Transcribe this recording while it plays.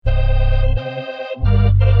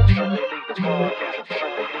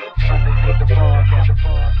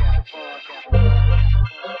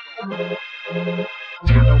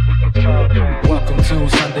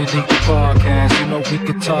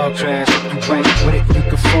talk trash. If you ain't with it, you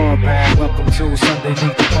can fall back. Welcome to Sunday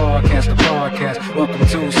League, the podcast, the podcast. Welcome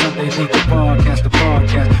to Sunday League, the podcast, the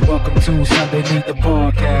podcast. Welcome to Sunday League, the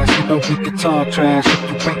podcast. You know we can talk trash.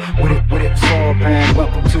 If you ain't with it, fall back.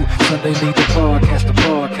 Welcome to Sunday League, the podcast, the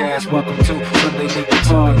podcast. Welcome to Sunday League, the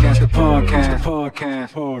podcast, the podcast,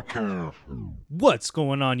 the podcast. What's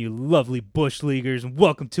going on, you lovely Bush Leaguers?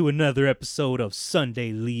 Welcome to another episode of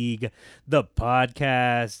Sunday League, the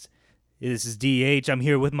podcast. This is DH. I'm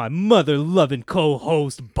here with my mother-loving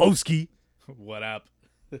co-host, Boski. What up?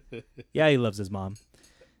 Yeah, he loves his mom.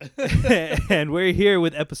 And we're here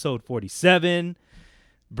with episode 47,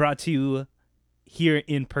 brought to you here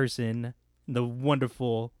in person, in the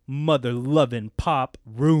wonderful, mother-loving Pop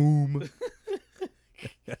Room.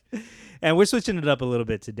 And we're switching it up a little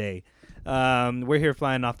bit today. We're here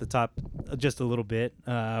flying off the top just a little bit.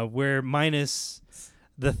 We're minus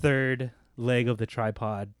the third leg of the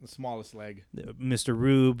tripod. The smallest leg. Mr.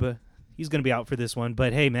 Rube, he's going to be out for this one.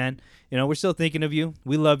 But hey, man, you know, we're still thinking of you.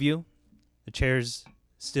 We love you. The chair's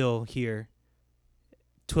still here,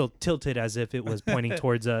 tilted as if it was pointing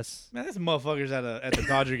towards us. Man, this motherfucker's at the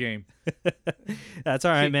Dodger game. That's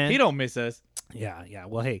all right, man. He don't miss us. Yeah.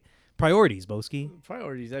 Well, hey, priorities, Boski.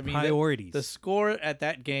 Priorities. I mean, Priorities. The score at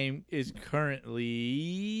that game is currently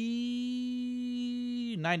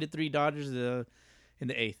 9-3 Dodgers in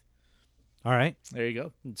the eighth. All right. There you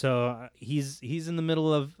go. So he's in the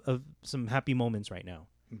middle of some happy moments right now.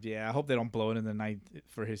 Yeah, I hope they don't blow it in the ninth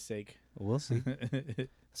for his sake. We'll see.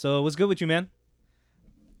 So what's good with you, man?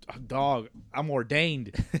 Dog, I'm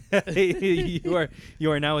ordained. You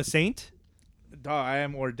are now a saint? Dog, I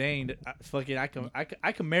am ordained. I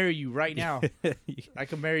can marry you right now. I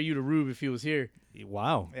can marry you to Rube if he was here.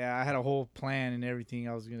 Wow. Yeah, I had a whole plan and everything.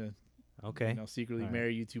 I was gonna, secretly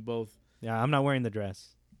marry you two both. Yeah, I'm not wearing the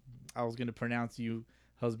dress. I was gonna pronounce you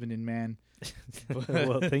husband and man.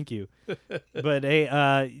 Well, thank you. But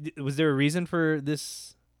hey, was there a reason for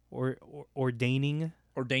this ordainment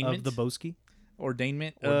of the Boski?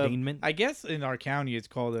 Ordainment. I guess in our county it's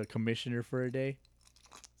called a commissioner for a day.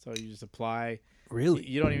 So you just apply. Really?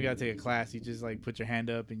 You don't even gotta take a class. You just like put your hand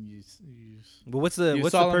up and you. But what's the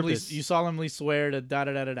purpose? You solemnly swear to da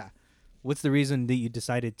da da da da. What's the reason that you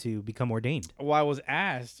decided to become ordained? Well, I was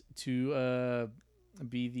asked to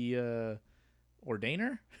be the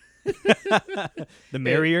ordainer. The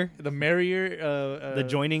marrier. The marrier. The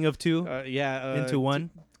joining of two. Into one.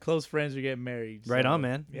 Close friends are getting married. Right on,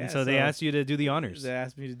 man. Yeah, and so they asked you to do the honors. They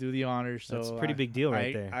asked me to do the honors. So that's a pretty big deal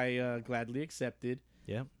right there. I gladly accepted.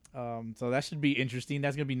 Yeah. So that should be interesting.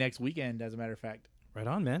 That's gonna be next weekend, as a matter of fact. Right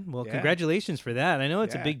on, man. Well, Yeah. congratulations for that. I know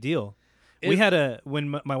it's a big deal. We had when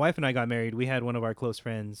my wife and I got married, we had one of our close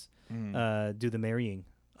friends do the marrying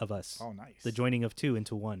of us. Oh, nice. The joining of two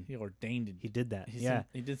into one. He ordained it. He did that.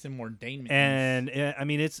 He did some ordainment. And I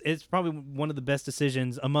mean, it's probably one of the best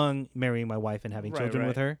decisions among marrying my wife and having children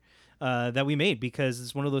with her that we made, because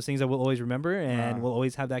it's one of those things that we'll always remember and we'll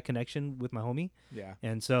always have that connection with my homie. Yeah.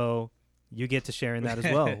 And so you get to share in that as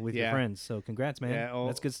well with your friends. So congrats, man. Yeah,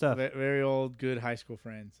 that's good stuff. Very old, good high school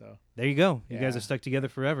friend. So there you go. You guys Yeah. are stuck together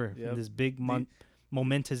forever. Yep. This big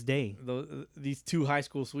momentous day. These two high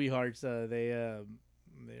school sweethearts, they're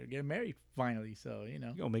getting married finally. So You're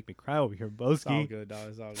going to make me cry over here, Boski. It's all good, dog.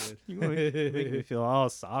 It's all good. You make me feel all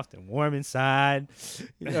soft and warm inside.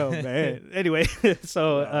 Man. Anyway,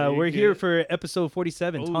 so we're here for episode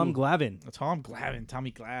 47. Ooh. Tom Glavine.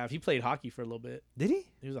 Tommy Glav. He played hockey for a little bit. Did he?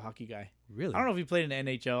 He was a hockey guy. Really? I don't know if he played in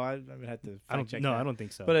the NHL. I would have to check that. I don't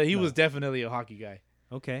think so. But he was definitely a hockey guy.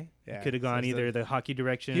 Okay. Yeah, He could have gone either the hockey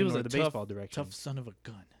direction he was or the baseball direction. Tough son of a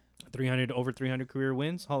gun. Over 300 career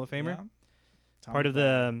wins, Hall of Famer. Yeah. Part of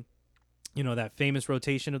the, that famous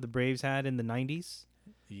rotation of the Braves had in the 90s.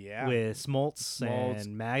 Yeah. With Smoltz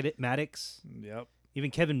and Maddox. Yep. Even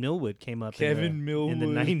Kevin Millwood came up Kevin Millwood in the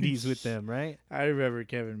 90s with them, right? I remember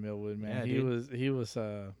Kevin Millwood, man. Yeah, he was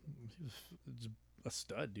a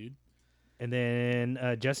stud, dude. And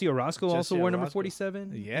then Jesse Orozco also wore number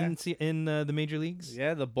 47 in the major leagues.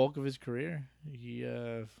 Yeah, the bulk of his career. He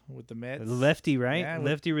with the Mets. Lefty, right? Yeah,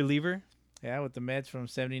 Lefty reliever. Yeah, with the Mets from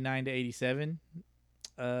 79 to 87.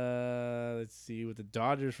 Let's see, with the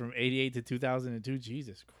Dodgers from 88 to 2002.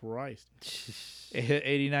 Jesus Christ.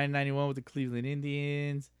 89-91 with the Cleveland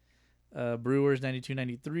Indians. Brewers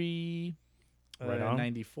 92-93. Right on.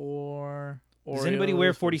 94. Does anybody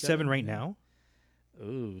wear 47 right now?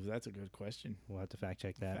 Ooh, that's a good question. We'll have to fact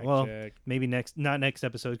check that. Check. Maybe not next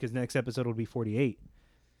episode, because next episode will be 48.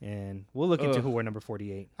 And we'll look into who wore number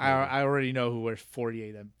 48. I already know who wears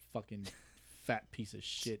 48, that fucking fat piece of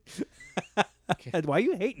shit. Why are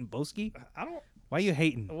you hating, Boski? I don't. Why are you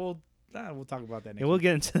hating? Well, We'll talk about that next Yeah, we'll week.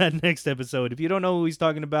 get into that next episode. If you don't know who he's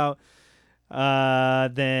talking about,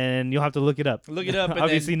 then you'll have to look it up. Look it up. And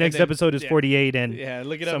Obviously, then, next and then- episode is yeah. 48, and Yeah,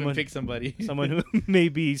 look it up someone- and pick somebody. someone who may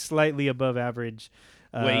be slightly above average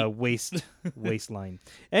waistline.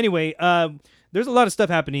 Anyway, there's a lot of stuff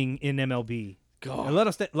happening in MLB. God. A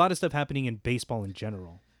lot of stuff happening in baseball in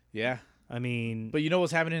general. Yeah. I mean, But you know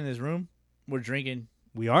what's happening in this room? We're drinking.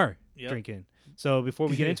 we are Yep. drinking. So before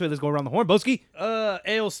we get into it, let's go around the horn. Boski.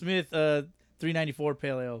 Ale Smith, 394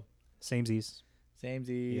 Pale Ale. Samesies.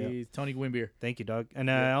 Samesies. Tony Gwynn beer. Thank you, dog. And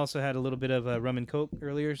I also had a little bit of rum and coke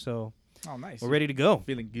earlier, so Oh, nice. we're ready to go.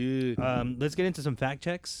 Feeling good. Let's get into some fact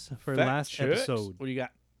checks for Fact last checks. episode. What do you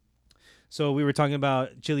got? So we were talking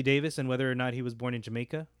about Chili Davis and whether or not he was born in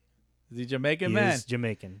Jamaica. Is he Jamaican, He man? is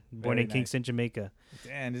Jamaican, born Very in nice. Kingston, Jamaica.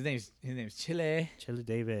 And his name's Chile. Chili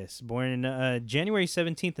Davis, born January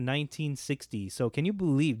 17th, 1960. So can you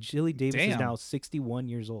believe Chili Davis is Damn. now 61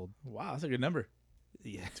 years old? Wow, that's a good number.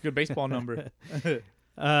 Yeah. It's a good baseball number.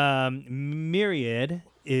 Myriad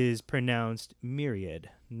is pronounced myriad,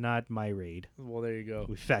 not myriad. Well, there you go.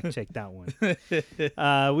 We fact checked that one.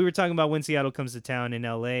 We were talking about when Seattle comes to town in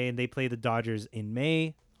LA, and they play the Dodgers in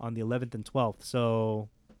May on the 11th and 12th. So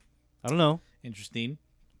I don't know. Interesting.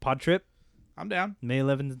 Pod trip, I'm down. May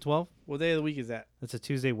 11th and 12th. What day of the week is that? That's a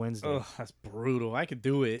Tuesday, Wednesday. Oh, that's brutal. I could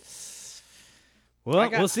do it. Well,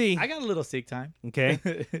 we'll see. I got a little sick time. Okay.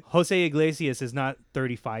 Jose Iglesias is not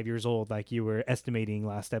 35 years old like you were estimating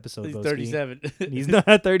last episode. He's Boski. 37. He's not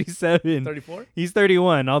 37. 34? He's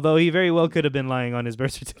 31, although he very well could have been lying on his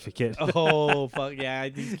birth certificate. Oh, fuck. Yeah,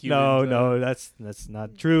 these Cubans. No, that's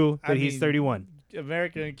not true. But I he's mean, 31.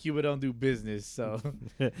 America and Cuba don't do business, so.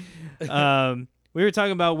 We were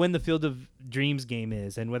talking about when the Field of Dreams game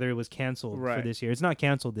is and whether it was canceled for Right. this year. It's not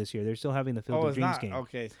canceled this year. They're still having the Field Oh, of it's Dreams not? game.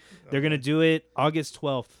 Okay. They're going to do it August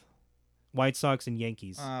 12th. White Sox and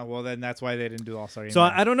Yankees. Well, then that's why they didn't do All-Star game. So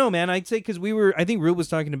I don't know, man. I'd say because I think Rube was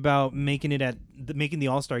talking about making the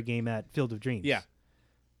All-Star game at Field of Dreams. Yeah.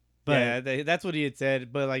 But Yeah, that's what he had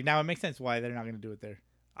said. But, like, now it makes sense why they're not going to do it there.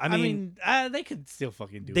 I mean, they could still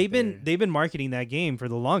fucking do they've it been marketing that game for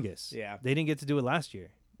the longest. Yeah. They didn't get to do it last year.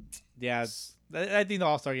 Yeah, I think the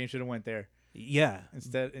All-Star game should have went there Yeah.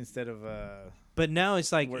 instead of But now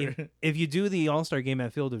it's like where- if you do the All-Star game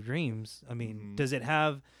at Field of Dreams, I mean,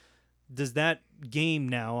 Mhm. does that game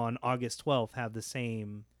now on August 12th have the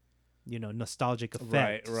same, nostalgic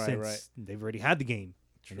effect Right, since right. they've already had the game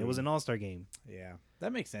and it True. was an All-Star game? Yeah,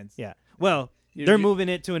 that makes sense. Yeah. Well, You- they're you- moving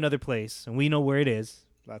it to another place and we know where it is.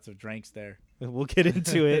 Lots of drinks there. We'll get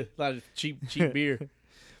into it. A lot of cheap beer.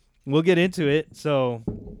 We'll get into it. So,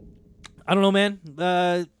 I don't know, man.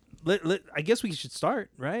 I guess we should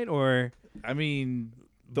start, right? Or I mean,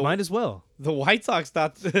 the might as well. the White Sox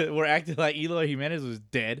thought were acting like Eloy Jimenez was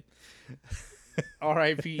dead.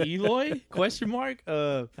 R.I.P. Eloy? Question mark.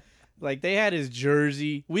 Like they had his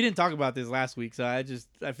jersey. We didn't talk about this last week, so I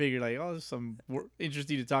figured like, oh, there's some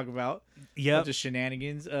interesting to talk about. Yep. Bunch of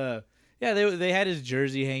shenanigans. Yeah, they had his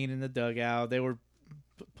jersey hanging in the dugout. They were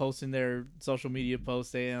posting their social media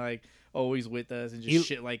posts saying like, always with us and just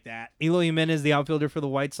shit like that. Eloy Jimenez, the outfielder for the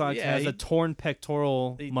White Sox, Yeah, has a torn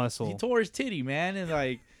pectoral muscle. He tore his titty, man, and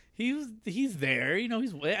like he's there. He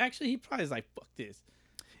probably is like, fuck this.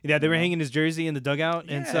 Yeah, they were You know? hanging his jersey in the dugout,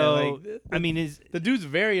 and Yeah, so like, I mean, the dude's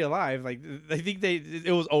very alive. Like I think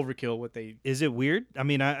it was overkill what they. is it weird? I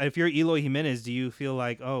mean, if you're Eloy Jimenez, do you feel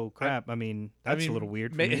like, oh crap? I mean, that's a little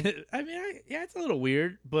weird. For me. Yeah, it's a little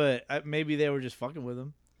weird, but maybe they were just fucking with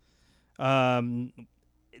him.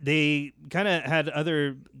 They kind of had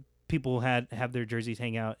other people have their jerseys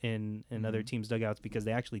hang out in other Mhm. teams' dugouts because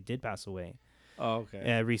they actually did pass away Oh,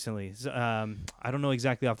 okay. recently. So, I don't know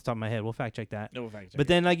exactly off the top of my head. We'll fact check that. No fact check. But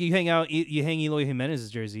then, like, you hang Eloy Jimenez's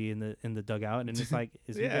jersey in the dugout, and it's like,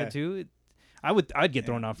 is he Yeah. dead too? I'd get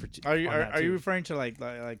thrown off for. are you on that are you too. referring to like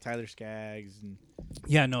Tyler Skaggs and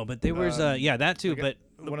Yeah, no, but there was that too. like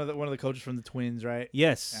But one of the coaches from the Twins, right?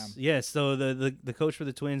 yes. So the coach for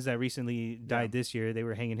the Twins that recently died Yeah. this year, they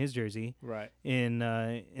were hanging his jersey Right. in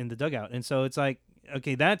the dugout, and so it's like,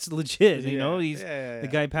 okay, that's legit. You know, he's the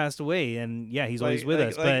guy passed away, and yeah, he's always with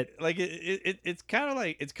us. But it's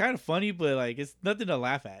kind of funny, but like it's nothing to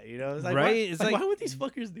laugh at. You know, it's like, Right? Why, It's like, like- why would these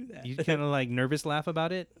fuckers do that? you kind of like nervous laugh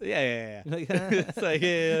about it. yeah. Like, It's like,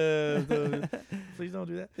 please don't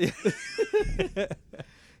do that.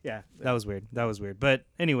 Yeah, that was weird. But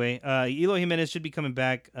anyway, Eloy Jimenez should be coming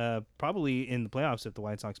back probably in the playoffs if the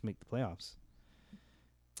White Sox make the playoffs.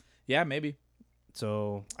 Yeah, maybe.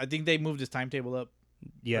 So I think they moved his timetable up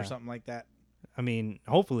yeah, or something like that. I mean,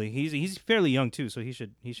 hopefully he's fairly young too, so he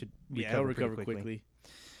should Yeah, he'll recover recover pretty quickly.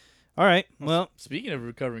 All right. Well, Speaking of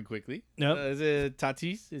recovering quickly, Yep. Is it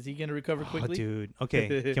Tatis? Is he going to recover oh, quickly? dude.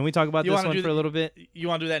 Okay. Can we talk about You this wanna one do for a little bit? You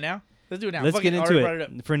want to do that now? Let's do it now. Let's Fuck get I into already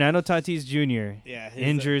brought it. up. Fernando Tatis Jr. Yeah,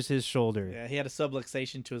 injures his shoulder. Yeah, he had a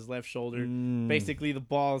subluxation to his left shoulder. Mm. Basically, the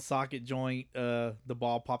ball socket joint, the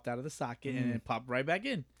ball popped out of the socket and it popped right back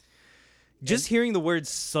in. Just hearing the word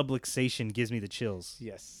subluxation gives me the chills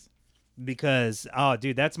Yes. because, oh,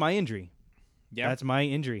 dude, that's my injury. Yeah. That's my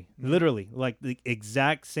injury. Literally, like the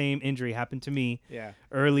exact same injury happened to me Yeah.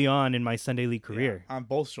 early on in my Sunday League career On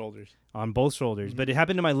both shoulders. on both shoulders, but it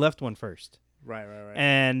happened to my left one first. Right.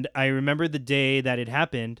 And I remember the day that it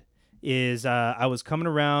happened is I was coming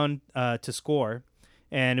around to score,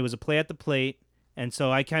 and it was a play at the plate. And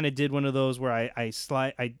so I kind of did one of those where I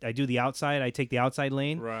slide, I do the outside, I take the outside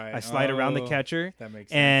lane, Right. I slide around the Oh, catcher, That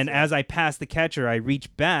makes sense. and yeah. as I pass the catcher, I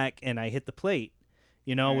reach back and I hit the plate,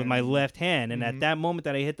 with my And- left hand. And at Mhm. that moment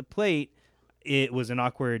that I hit the plate, it was an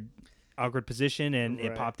awkward position, and it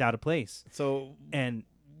Right. popped out of place. So, And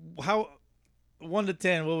how 1 to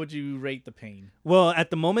 10, what would you rate the pain? well, at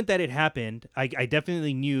the moment that it happened, I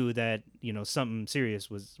definitely knew that something serious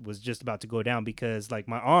was just about to go down, because like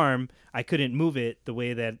my arm, I couldn't move it the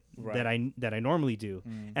way that Right. that I normally do,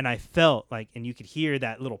 Mm. and I felt like, and you could hear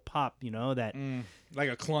that little pop, that Like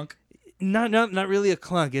a clunk. not really a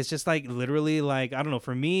clunk. It's just like literally, like, I don't know.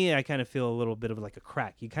 For me, I kind of feel a little bit of like a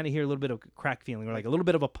crack. You kind of hear a little bit of a crack feeling, or like a little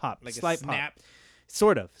bit of a pop, Like slight a snap. pop,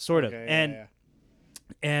 sort of, Okay, and. yeah.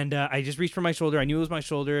 And I just reached for my shoulder. I knew it was my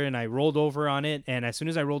shoulder, and I rolled over on it. And as soon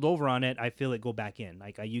as I rolled over on it, I feel it go back in.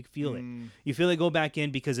 Like you feel it. You feel it go back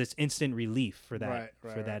in because it's instant relief for that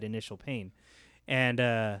that initial pain. And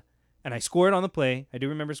I scored on the play. I do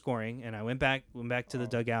remember scoring. And I went back to the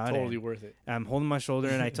dugout. Totally and worth it. I'm holding my shoulder,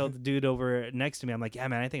 and I told the dude over next to me, I'm like, "Yeah,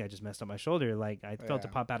 man, I think I just messed up my shoulder. Like I felt it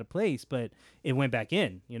Yeah. pop out of place, but it went back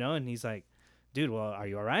in, And he's like, dude, well, are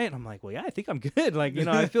you all right? And I'm like, well, yeah, I think I'm good. Like,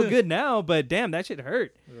 I feel good now, but damn, that shit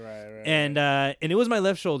hurt. Right. And it was my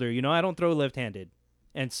left shoulder. I don't throw left-handed.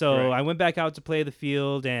 And so Right. I went back out to play the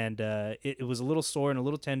field, and it was a little sore and a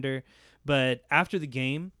little tender. But after the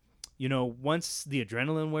game, once the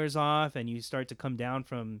adrenaline wears off and you start to come down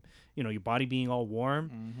from, your body being all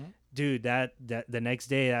warm, dude, that the next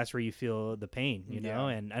day, that's where you feel the pain, Yeah.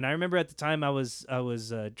 And I remember at the time I was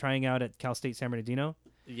trying out at Cal State San Bernardino.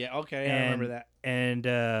 Yeah, okay, I remember that. And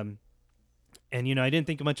I didn't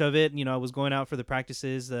think much of it. I was going out for the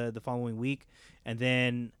practices the following week, and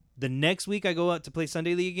then the next week I go out to play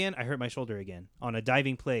Sunday League again. I hurt my shoulder again on a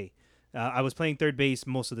diving play. I was playing third base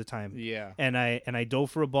most of the time. Yeah. And I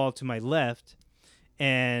dove for a ball to my left,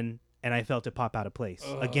 and I felt it pop out of place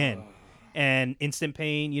again, and instant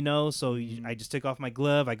pain. So I just took off my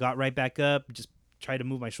glove. I got right back up, just tried to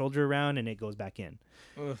move my shoulder around, and it goes back in.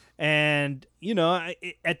 Ugh. And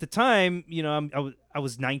at the time, I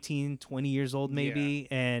was 19, 20 years old maybe,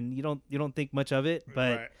 and you don't think much of it,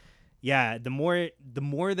 but Right. yeah, the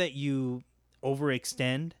more that you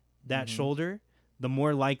overextend that shoulder, the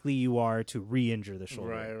more likely you are to re-injure the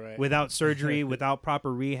shoulder. Right. Without surgery, without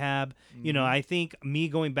proper rehab. I think me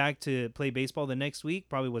going back to play baseball the next week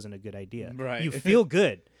probably wasn't a good idea. Right. You feel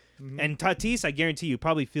good. And Tatis, I guarantee you,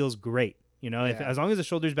 probably feels great. If Yeah. as long as the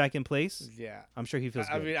shoulder's back in place, Yeah. I'm sure he feels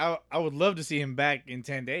I good. mean, I would love to see him back in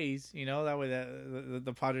 10 days. That way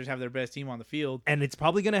the Padres have their best team on the field. And it's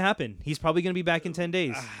probably going to happen. He's probably going to be back in 10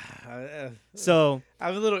 days. I'm So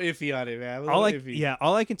a little iffy on it, man.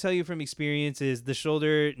 all I can tell you from experience is the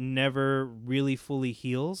shoulder never really fully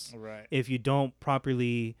heals Right. if you don't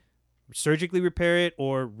properly surgically repair it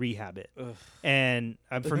or rehab it. Ugh. And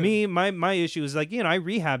for me, my issue is like, I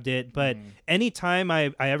rehabbed it, but anytime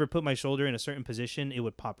I ever put my shoulder in a certain position, it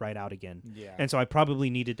would pop right out again. Yeah. And so I probably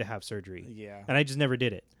needed to have surgery. Yeah. And I just never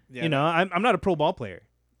did it. Yeah, I'm not a pro ball player.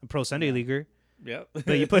 I'm a pro Sunday leaguer. Yep.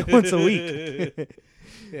 But you play once a week.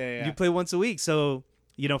 Yeah. You play once a week. So,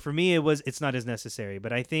 for me, it's not as necessary.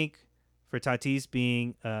 But I think for Tatis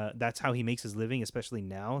being, that's how he makes his living, especially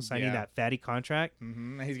now, signing Yeah. that fatty contract.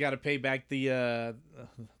 He's got to pay back the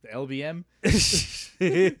LBM.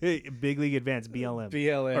 Big League Advance, BLM.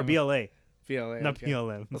 BLM. Or BLA. BLA. Not okay.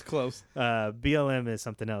 BLM. That's close. BLM is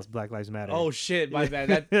something else. Black Lives Matter. Oh, shit. My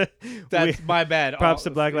bad. That's my bad. Props Oh, to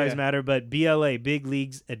Black Lives yeah. Matter, but BLA, Big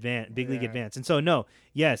League Advance. Yeah. And so, no,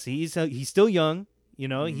 yes, he's still young.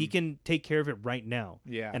 He can take care of it right now.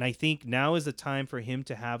 Yeah. And I think now is the time for him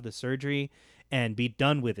to have the surgery and be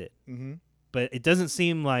done with it. Mm-hmm. But it doesn't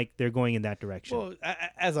seem like they're going in that direction. Well,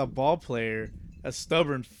 as a ball player, a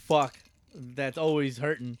stubborn fuck that's always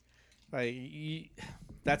hurting,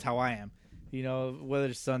 that's how I am. Whether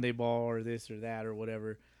it's Sunday ball or this or that or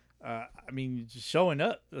whatever, I mean, just showing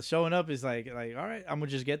up. Showing up is like, all right, I'm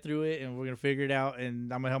gonna just get through it, and we're gonna figure it out,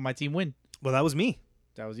 and I'm gonna help my team win. Well, that was me.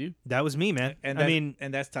 That was you. That was me, man. And I mean,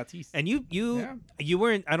 and that's Tatis. and you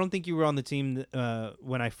weren't. I don't think you were on the team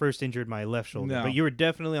when I first injured my left shoulder, No. but you were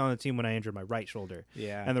definitely on the team when I injured my right shoulder.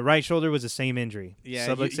 Yeah. And the right shoulder was the same injury. Yeah,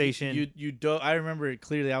 Subluxation. You I remember it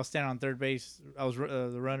clearly. I was standing on third base. I was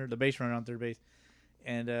the base runner on third base,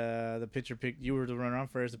 and the pitcher picked. You were the runner on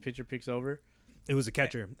first. The pitcher picks over. It was a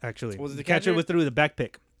catcher, actually. Was it the catcher? catcher? Was through the back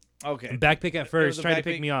pick. Okay. Back pick at first, a trying to back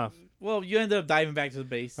pick pick. me off. Well, you ended up diving back to the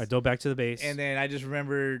base, I dove back to the base. and then I just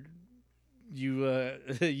remembered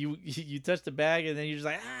you you touched the bag, and then you're just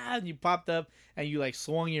like and you popped up, and you like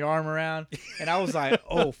swung your arm around, and I was like,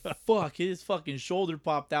 oh fuck, his fucking shoulder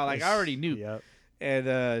popped out. Like I already knew. Yep.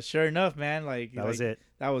 And sure enough, man, That was it.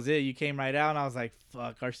 That was it. You came right out, and I was like,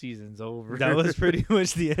 "Fuck, our season's over." That was pretty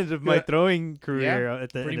much the end of my throwing career in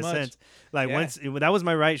pretty a much. sense. Like Yeah. once that was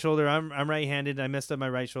my right shoulder. I'm right-handed. I messed up my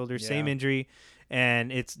right shoulder. Same Yeah. injury,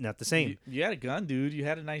 and it's not the same. You had a gun, dude. You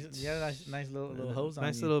had a nice little hose on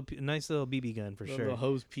you. Nice little BB gun for Little sure.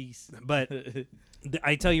 hose piece. But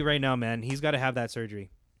I tell you right now, man, he's got to have that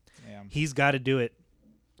surgery. Yeah. He's got to do it.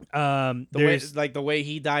 The way, There's the way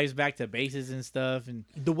he dives back to bases and stuff, and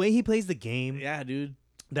the way he plays the game. yeah, dude.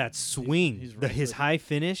 That swing, he's his reckless. high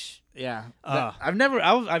finish. Yeah, Ah. I've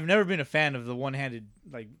never been a fan of the one-handed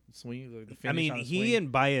like swing. Like, the finish I mean, on the he swing.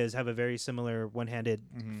 and Baez have a very similar one-handed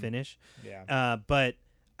Mhm. finish. Yeah. But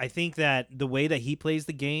I think that the way that he plays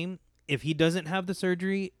the game, if he doesn't have the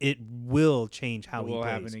surgery, it will change how it he will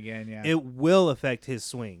plays. happen again. Yeah. It will affect his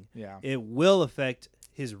swing. yeah. It will affect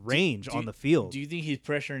his range do on you- the field. Do you think he's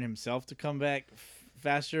pressuring himself to come back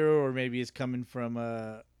faster, or maybe it's coming from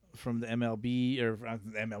the MLB or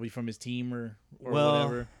the MLB from his team or Well,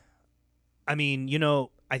 whatever? I mean,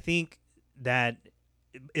 I think that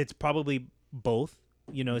it's probably both.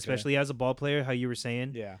 Okay. Especially as a ball player, how you were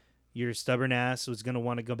saying, Yeah. your stubborn ass was going to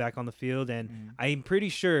want to go back on the field, and Mhm. I'm pretty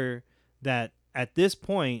sure that at this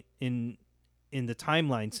point in the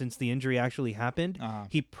timeline since the injury actually happened, Uh-huh.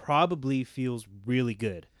 he probably feels really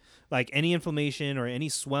good. Like any inflammation or any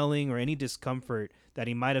swelling or any discomfort that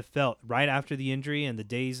he might have felt right after the injury and the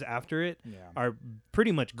days after it Yeah. are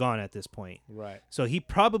pretty much gone at this point. Right. So he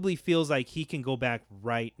probably feels like he can go back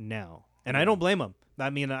right now. And I don't blame him. I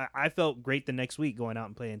mean, I felt great the next week going out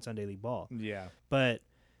and playing Sunday League ball. Yeah. But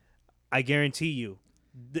I guarantee you,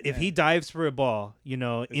 if he dives for a ball, in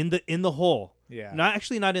the hole, Yeah.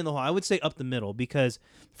 not in the hole, I would say up the middle, because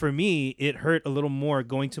for me it hurt a little more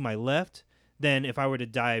going to my left than if I were to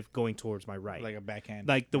dive going towards my right. Like a backhand.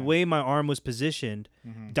 Like the way my arm was positioned,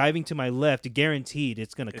 Mhm. diving to my left, guaranteed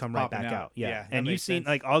it's gonna It's come right popping back out. out. Yeah, Yeah, that and you've makes seen sense.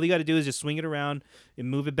 like all you got to do is just swing it around and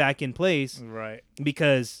move it back in place, Right.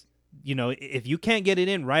 because if you can't get it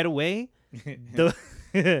in right away, the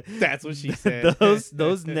That's what she said.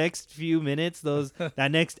 those next few minutes, that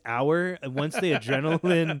next hour, once the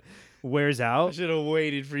adrenaline wears I out, should have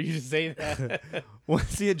waited for you to say that.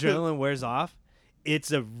 once the adrenaline wears off,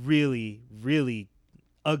 it's a really, really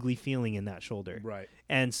ugly feeling in that shoulder. Right.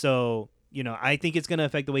 And so, I think it's going to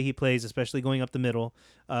affect the way he plays, especially going up the middle.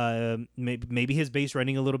 Maybe his base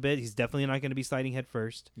running a little bit. He's definitely not going to be sliding head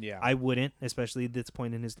first. Yeah. I wouldn't, especially at this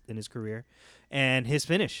point in his career. And his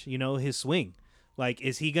finish, his swing. Like,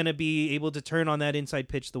 is he going to be able to turn on that inside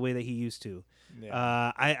pitch the way that he used to?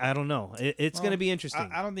 Yeah. I don't know. It's going to be interesting.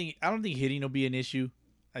 I don't think hitting will be an issue.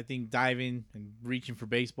 I think diving and reaching for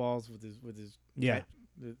baseballs with his Yeah.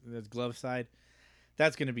 his glove side,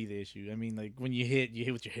 that's going to be the issue. I mean, like when you hit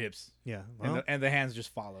with your hips, Yeah. and, Well, the hands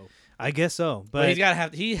just follow. I guess so. But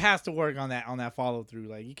But he has to work on that follow through.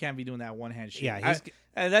 Like you can't be doing that one hand shit. yeah,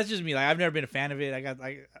 And that's just me. Like I've never been a fan of it. I got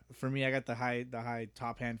the high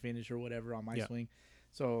top hand finish or whatever on my Yeah. swing,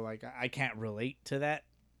 so like I can't relate to that.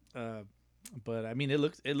 But I mean, it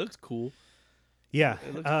looks cool. yeah.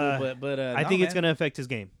 It looks cool. But I no, think it's man. going to affect his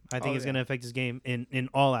game. I think Oh, it's yeah. going to affect his game in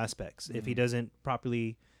all aspects if he Mhm. doesn't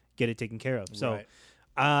properly get it taken care of. So,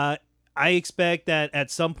 Right. I expect that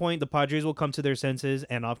at some point the Padres will come to their senses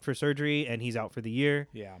and opt for surgery, and he's out for the year,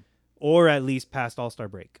 Yeah. or at least past All-Star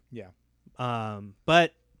break. Yeah.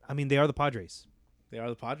 But I mean, they are the Padres, They are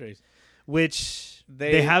the Padres. which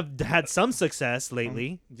they They- have had some success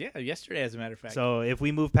lately. Yeah, yesterday, as a matter of fact. So if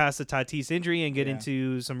we move past the Tatis injury and get Yeah.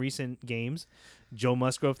 into some recent games, Joe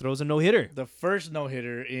Musgrove throws a no-hitter. the first no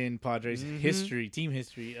hitter in Padres Mhm. history, team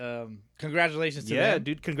history. Congratulations to Yeah, them.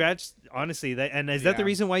 dude, congrats. Honestly, is that the Yeah.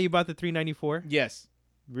 reason why you bought the 394? Yes.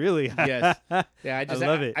 Really? Yes. Yeah, I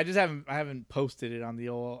love it. I just haven't posted it on the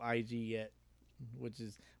old IG yet, which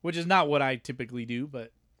is not what I typically do,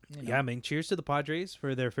 but you know. Yeah, man. Cheers to the Padres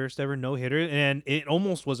for their first ever no-hitter, and it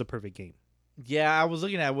almost was a perfect game. Yeah, I was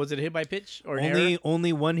looking at. Was it a hit by pitch or an error?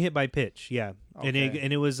 Only one hit by pitch. Yeah, Okay.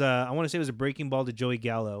 and it was I want to say it was a breaking ball to Joey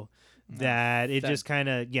Gallo that it that- just kind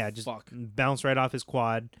of just Fuck. bounced right off his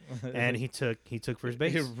quad, and he took first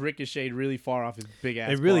base. It ricocheted really far off his big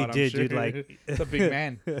ass. It really quad, I'm did, sure. dude, like- it's a big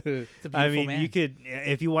man. It's a beautiful I mean, man. you could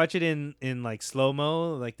if you watch it in like slow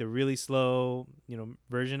mo, like the really slow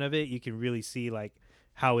version of it, you can really see like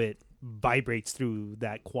how it vibrates through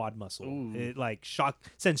that quad muscle. Ooh. It like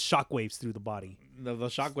sends shockwaves through the body. The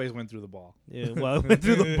shockwaves went through the ball. Yeah, well, it went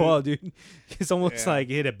through the ball, dude. It's almost Yeah. like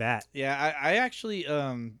it hit a bat. Yeah, I actually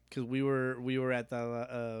because we were at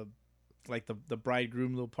the like the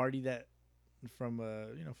bridegroom little party that from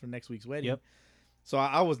for next week's wedding. Yep. So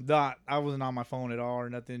I wasn't on my phone at all or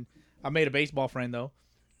nothing. I made a baseball friend though.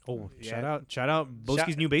 Oh, Yeah. shout out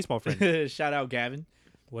Boski's new baseball friend. Shout out Gavin.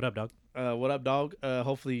 What up, dog? What up, dog?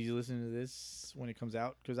 Hopefully you listen to this when it comes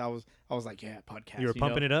out because I was like, yeah, podcast. You were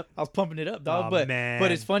pumping it up. I was pumping it up, dog. Aw, but man.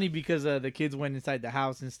 it's funny because the kids went inside the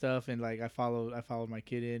house and stuff, and like I followed my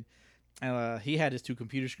kid in, and he had his 2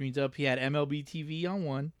 computer screens up. He had MLB TV on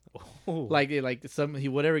one, Oh.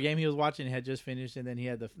 whatever game he was watching had just finished, and then he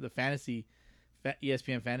had the fantasy,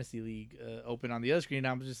 ESPN Fantasy League open on the other screen. And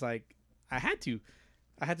I was just like, I had to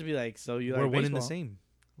be like, so you we're like one in the baseball? same.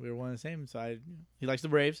 We were one and the same. So he likes the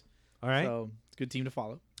Braves. All right. So it's a good team to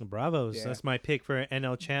follow. Bravos. Yeah. That's my pick for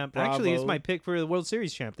NL champ. Actually, it's Bravo. my pick for the World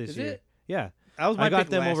Series champ this Is year. it? Yeah. That was my I got pick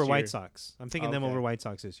them last over year. White Sox. I'm taking them Okay. over White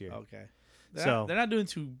Sox this year. Okay. So- They're not doing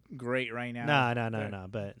too great right now. Nah.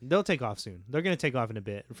 But they'll take off soon. They're gonna take off in a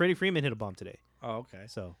bit. Freddie Freeman hit a bomb today. Oh, okay.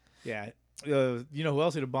 So Yeah. You know who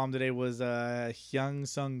else hit a bomb today was Hyung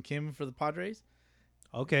Sung Kim for the Padres.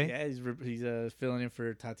 okay. Yeah, he's filling in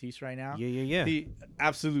for Tatis right now. Yeah. The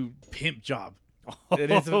absolute pimp job. Oh, It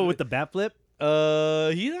is with the bat flip.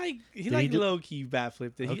 He he do- low key bat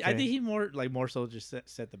flipped it. I Okay. think he more so just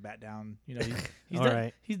set the bat down. You know, he's All done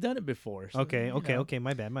right. he's done it before. So, Okay. you Okay. know. Okay.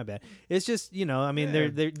 My bad. It's just I mean Yeah,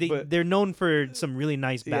 they're but- they're known for some really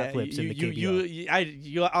nice bat Yeah, flips in the you, KBO.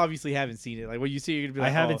 you obviously haven't seen it. Like when you see it, you're gonna be like,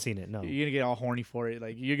 I haven't oh, seen it. No. You're gonna get all horny for it.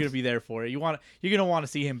 Like you're gonna be there for it. You're gonna want to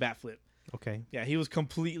see him bat flip. Okay. Yeah, he was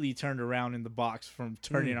completely turned around in the box from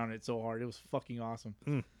turning Mm. on it so hard. It was fucking awesome.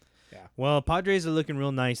 Well, Padres are looking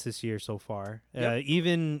real nice this year so far. Yep.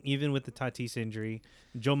 Even with the Tatis injury,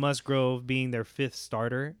 Joe Musgrove being their 5th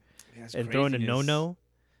starter and throwing a no.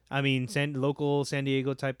 I mean, local San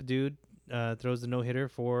Diego type of dude throws the no hitter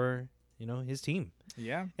for his team.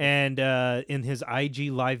 Yeah. And in his IG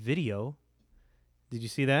live video, did you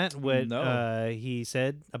see that? What No. he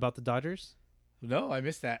said about the Dodgers No, I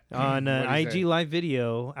missed that. on What'd he IG say? live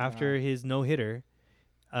video after his no hitter?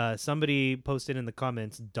 Somebody posted in the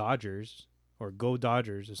comments Dodgers or Go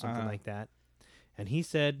Dodgers or something Uh-huh. like that, and he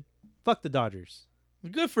said, "Fuck the Dodgers."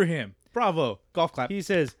 Good for him. Bravo. Golf clap. He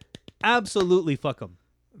says, "Absolutely fuck them."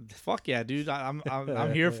 Fuck yeah, dude. I'm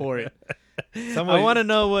here for it. I want to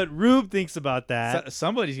know what Rube thinks about that.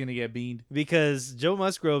 Somebody's gonna get beaned. Because Joe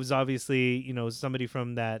Musgrove is obviously, somebody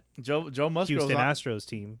from that Joe Musgrove's Houston on- Astros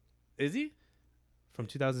team Is he? from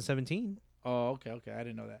 2017. Oh, okay. I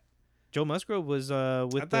didn't know that. Joe Musgrove was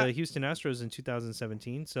with thought- the Houston Astros in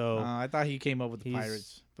 2017. So I thought he came up with the he's-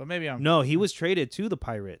 Pirates, but maybe I'm no, he was traded to the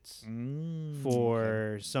Pirates Mm,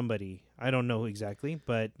 for somebody. I don't know exactly,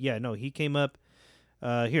 but yeah, no, he came up.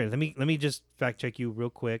 Here, let me just fact check you real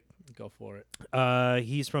quick. okay. Go for it.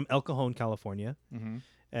 He's from El Cajon, California, Mm-hmm.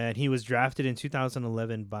 and he was drafted in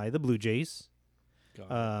 2011 by the Blue Jays.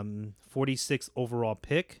 46th overall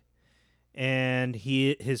pick, and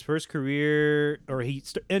his first career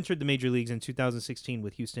entered the major leagues in 2016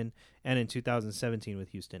 with Houston and in 2017 with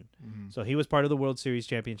Houston. So he was part of the World Series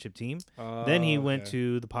championship team. Then he went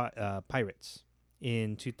to the Pirates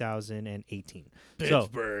in 2018. So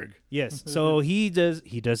Pittsburgh. yes, so he does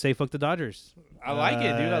say fuck the Dodgers. I like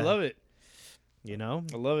it, dude. I love it. You know,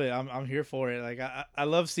 I love it. I'm here for it. Like I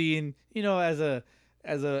love seeing, as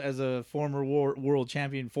a former world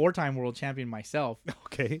champion, 4-time world champion myself.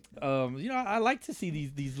 okay. I like to see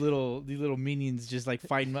these little minions just like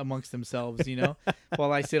fighting amongst themselves,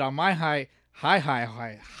 while I sit on my high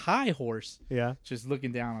horse, Yeah. just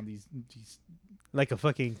looking down on these Like a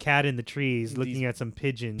fucking cat in the trees These looking at some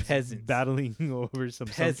pigeons peasants. battling over some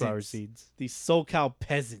sunflower Peasants. seeds. these SoCal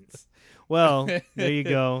peasants. Well, there you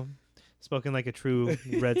go. Spoken like a true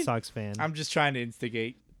Red Sox fan. I'm just trying to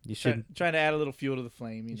instigate. You should Trying to add a little fuel to the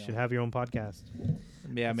flame. you should have your own podcast.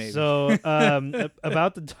 Yeah, maybe. So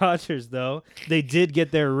about the Dodgers, though, they did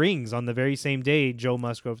get their rings on the very same day Joe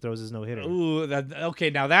Musgrove throws his no hitter. Ooh, okay.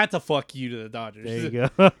 Now that's a fuck you to the Dodgers. There you go.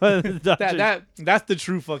 The Dodgers, That's the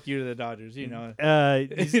true fuck you to the Dodgers. You know,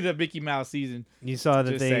 the Mickey Mouse season. you saw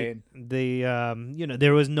that Just they saying.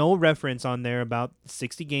 there was no reference on there about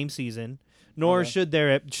 60-game season, nor Okay. should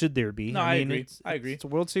there be. No, I agree. It's, I agree. It's a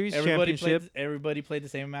World Series Everybody championship. played the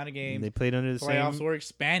same amount of games. They played under the Playoffs same. were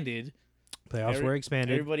expanded. Playoffs were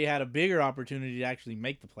expanded, Everybody had a bigger opportunity to actually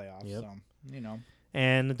make the playoffs. Yep. So, you know,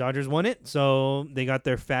 and the Dodgers won it. So they got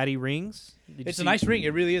their fatty rings. Did you it's a see- nice ring.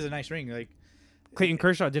 It really is a nice ring. Like, Clayton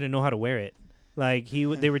Kershaw didn't know how to wear it. Like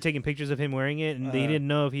they were taking pictures of him wearing it, and they didn't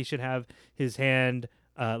know if he should have his hand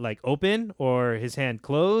like open or his hand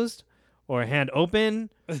closed, or hand open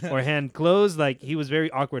or hand closed. Like he was very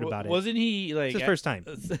awkward about it. Wasn't he like It's his first time.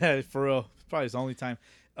 for real? Probably his only time.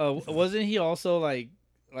 Wasn't he also like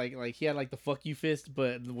he had like the fuck you fist,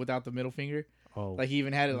 but without the middle finger? Oh, Like he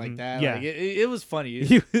even had it like Mhm. that. Yeah. Like, it was funny.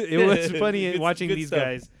 it was funny Good- watching good these stuff.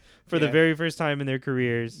 guys for the Yeah. very first time in their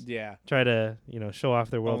careers Yeah, try to show off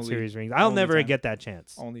their World Only- Series rings. I'll only never time. get that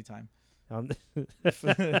chance. only time I'll,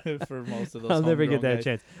 for most of those. I'll never get homegrown that guys.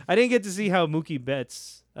 chance. I didn't get to see how Mookie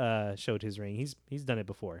Betts showed his ring. He's done it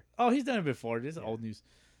before. Oh, he's done it before. This is old news.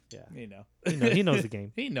 Yeah. You know. He knows the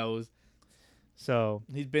game. He knows. So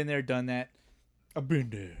He's been there, done that. I've been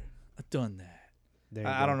there. I've done that. there you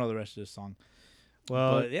I go. don't know the rest of the song.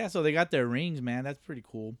 Well, But yeah, so they got their rings, man. That's pretty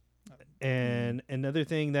cool. and another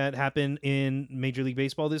thing that happened in Major League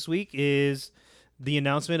Baseball this week is the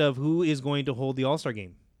announcement of who is going to hold the All-Star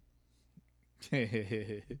game.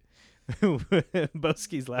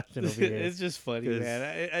 Boski's laughing over here. It's just funny, 'Cause-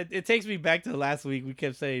 man. It takes me back to last week. We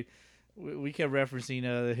kept saying, we kept referencing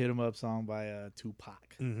the "Hit 'Em Up" song by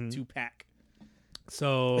Tupac. Mhm. Tupac.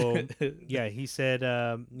 So yeah, he said,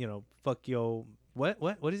 fuck yo.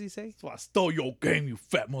 What does he say? So I stole your game, you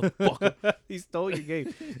fat motherfucker. He stole your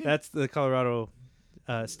game. That's the Colorado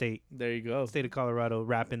state There you go. of Colorado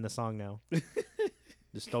rapping the song now.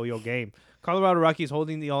 Just stole your game. Colorado Rockies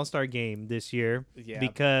holding the All-Star game this year Yeah.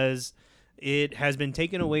 because it has been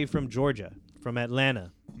taken away from Georgia, from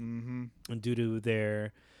Atlanta, Mm-hmm. due to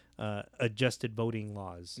their adjusted voting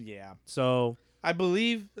laws. Yeah. So I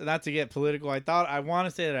believe, not to get political, I want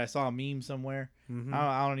to say that I saw a meme somewhere. mhm.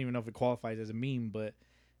 I don't even know if it qualifies as a meme, but it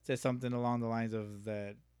says something along the lines of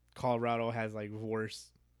that Colorado has like worse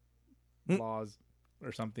Mm. laws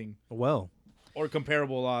or something, well, or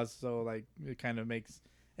comparable laws. So like it kind of makes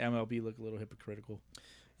MLB look a little hypocritical.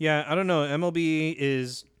 yeah, I don't know. MLB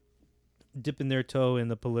is dipping their toe in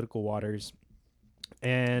the political waters,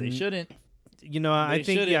 and They shouldn't. I They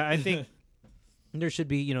think shouldn't. I think there should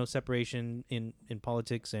be separation in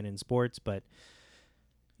politics and in sports, but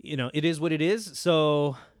it is what it is.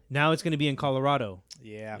 So now it's going to be in Colorado,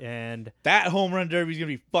 Yeah. and That home run derby is gonna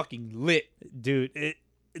be fucking lit. dude,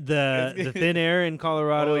 the thin air in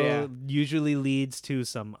Colorado Oh, yeah. usually leads to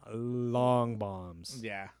some long bombs.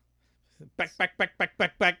 Yeah. Back.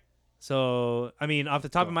 So I mean, off the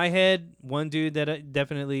top of my head, one dude that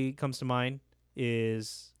definitely comes to mind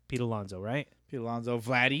is Pete Alonso, right? Pete Alonso,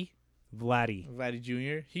 Vladdy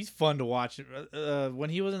Jr. He's fun to watch. When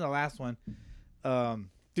he was in the last one,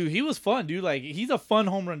 dude, he was fun, dude. Like he's a fun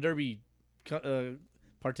home run derby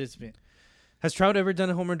participant. Has Trout ever done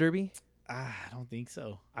a home run derby? I don't think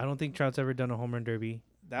so. I don't think Trout's ever done a home run derby.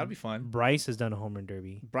 That would be fun. Bryce has done a home run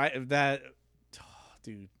derby.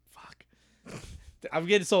 Dude, fuck. I'm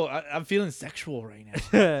getting I'm feeling sexual right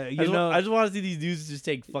now. I just want to see these dudes just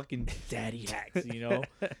take fucking daddy hacks,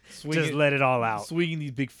 just let it all out. swinging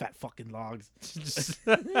these big fat fucking logs.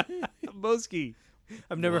 Boski,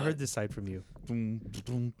 I've never What? heard this side from you. Boom,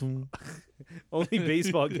 boom, boom. Only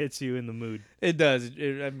baseball gets you in the mood It does.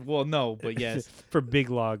 Well, no, but yes. for big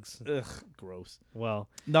logs. Ugh, gross. Well,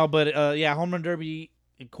 No, but yeah, home run derby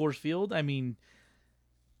in Coors Field. I mean,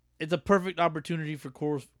 it's a perfect opportunity for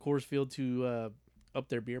Coors Field to up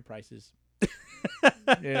their beer prices.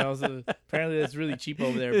 So apparently that's really cheap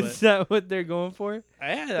over there. is But that what they're going for?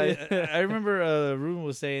 I remember Ruben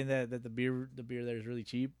was saying that the beer there is really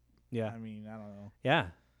cheap. Yeah. I mean, I don't know. Yeah.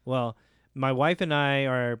 Well, my wife and I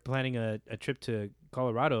are planning a trip to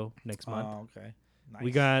Colorado next month. Oh, okay. Nice.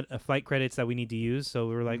 We got flight credits that we need to use, so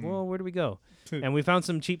we were like, Mhm. well, where do we go? And we found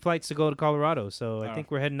some cheap flights to go to Colorado, so I Oh. think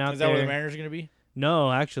we're heading out Is that there. where the Mariners are gonna be? No,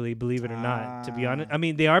 actually, believe it or not, to be honest. I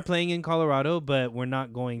mean, they are playing in Colorado, but we're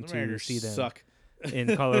not going The to Mariners see them suck.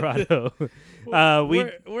 in Colorado.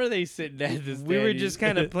 Where are they sitting at this? We were standings? just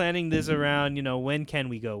kind of planning this around, when can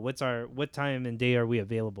we go? What time and day are we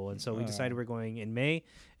available? And so we Oh. decided we're going in May,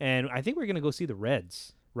 and I think we're going to go see the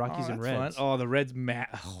Reds. Rockies and that's fun. Reds. Oh, the Reds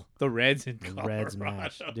the Reds in The Colorado. Reds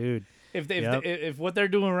match, dude. If what they're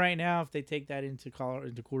doing right now, if they take that into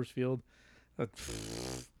Coors Field,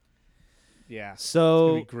 yeah, it's gonna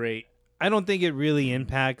So be great. I don't think it really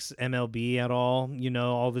impacts MLB at all. You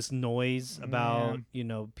know, all this noise about,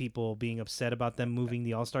 people being upset about them moving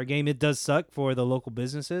the All-Star game. It does suck for the local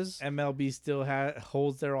businesses. MLB still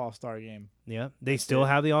holds their All-Star game. Yeah. They still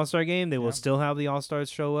have the All-Star game. They will Yep. still have the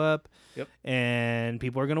All-Stars show up. Yep. And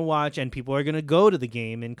people are going to watch and people are going to go to the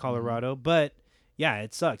game in Colorado. But yeah,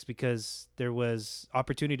 it sucks because there was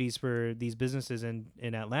opportunities for these businesses in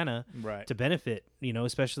Atlanta Right. to benefit,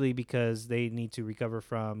 especially because they need to recover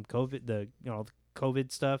from COVID, the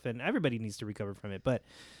COVID stuff, and everybody needs to recover from it. But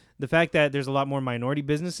the fact that there's a lot more minority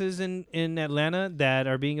businesses in Atlanta that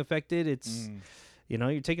are being affected, it's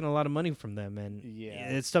you're taking a lot of money from them, and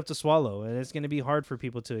Yeah. it's tough to swallow, and it's going to be hard for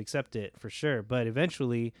people to accept it for sure. But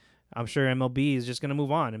eventually, I'm sure MLB is just going to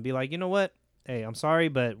move on and be like, you know what? Hey, I'm sorry,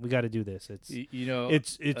 but we got to do this. It's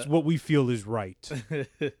it's what we feel is right.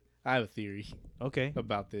 I have a theory Okay.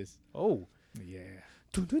 about this. Oh. Yeah.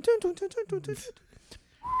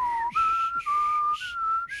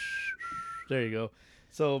 There you go.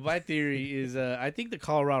 So my theory is, I think the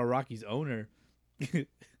Colorado Rockies owner,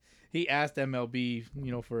 he asked MLB,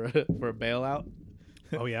 for a bailout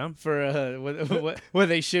Oh yeah. for when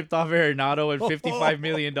they shipped off Arenado and $55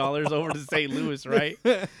 million over to St. Louis, right?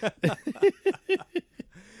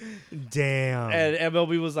 Damn. And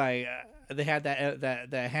MLB was like, they had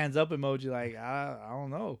that hands up emoji, like I don't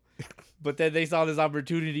know, but then they saw this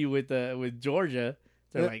opportunity with Georgia.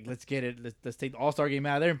 They're like, let's get it. Let's take the All-Star game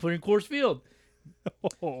out of there and put it in Coors Field.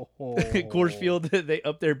 Coors Field, they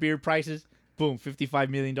up their beer prices. Boom, $55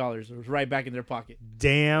 million. It was right back in their pocket.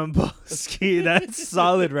 Damn, Boski, that's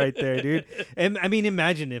solid right there, dude. And I mean,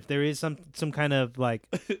 imagine if there is some kind of like,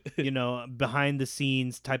 behind the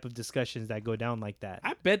scenes type of discussions that go down like that.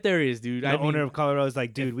 I bet there is, dude. The owner of Colorado is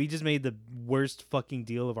like, dude, we just made the worst fucking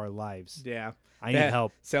deal of our lives. Yeah, I need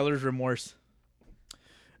help. Seller's remorse.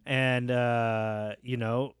 And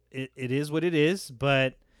it is what it is,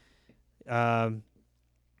 but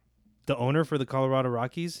the owner for the Colorado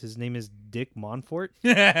Rockies, his name is Dick Monfort.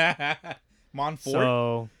 Monfort?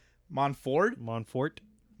 So Monfort?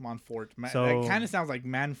 Monfort. So that kind of sounds like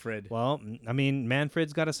Manfred. Well, I mean,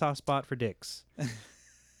 Manfred's got a soft spot for dicks.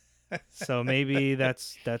 So maybe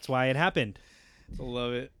that's why it happened. I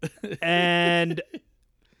love it. And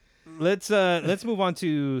let's move on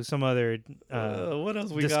to some other what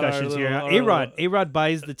else we discussions got here. A-Rod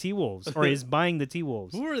buys the T-Wolves, or is buying the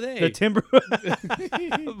T-Wolves. Who are they? The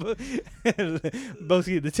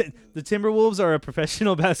Timberwolves are a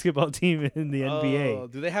professional basketball team in the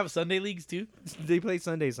NBA. Do they have Sunday leagues too? They play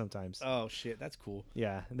Sunday sometimes. Oh shit, that's cool.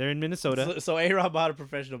 Yeah, they're in Minnesota. So A-Rod bought a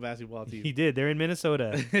professional basketball team. He did. They're in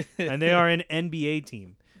Minnesota, and they are an NBA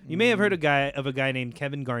team. You may have heard of a guy named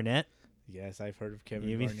Kevin Garnett. Yes, I've heard of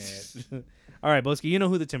Kevin Garnett. All right, Boski, you know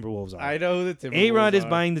who the Timberwolves are. I know who the Timberwolves A-Rod is are.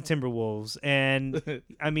 buying the Timberwolves, and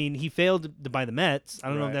I mean, he failed to buy the Mets. I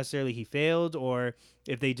don't know if necessarily he failed or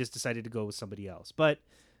if they just decided to go with somebody else. But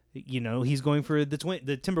he's going for the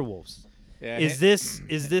Timberwolves. Yeah, Is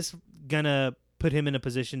this gonna put him in a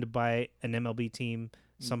position to buy an MLB team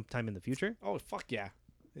sometime in the future? Oh fuck yeah!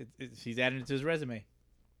 He's adding it to his resume.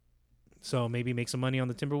 So maybe make some money on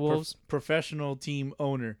the Timberwolves. Professional team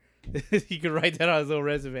owner. He could write that on his little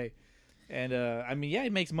resume. And he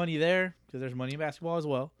makes money there because there's money in basketball as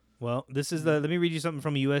well. Well, this is let me read you something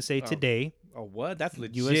from USA Today. Oh, what? That's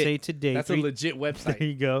legit. USA Today. That's a legit website. There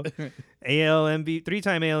you go.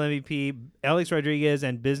 Three-time AL MVP Alex Rodriguez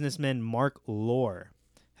and businessman Mark Lohr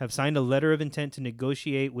have signed a letter of intent to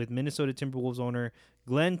negotiate with Minnesota Timberwolves owner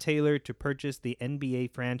Glenn Taylor to purchase the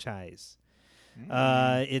NBA franchise.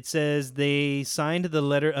 It says they signed the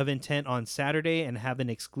letter of intent on Saturday and have an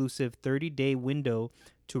exclusive 30-day window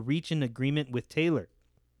to reach an agreement with Taylor.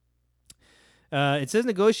 It says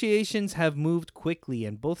negotiations have moved quickly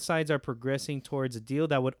and both sides are progressing towards a deal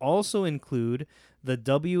that would also include the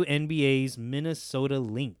WNBA's Minnesota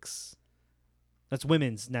Lynx. That's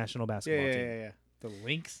women's national basketball team. Yeah. The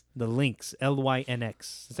Lynx? The Lynx,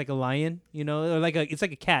 Lynx. It's like a lion, or it's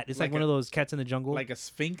like a cat. It's like one of those cats in the jungle. Like a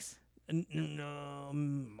sphinx? No,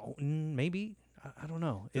 maybe. I don't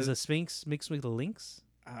know. Is a sphinx mixed with a lynx?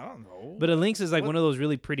 I don't know. But a lynx is like one of those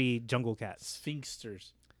really pretty jungle cats.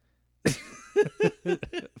 Sphinxsters.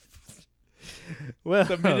 Well,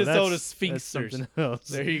 The Minnesota that's Sphinxsters. something else.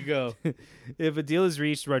 There you go. If a deal is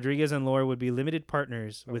reached, Rodriguez and Lohr would be limited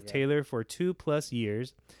partners with Taylor for 2+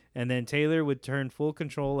 years, and then Taylor would turn full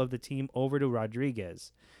control of the team over to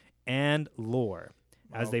Rodriguez and Lohr.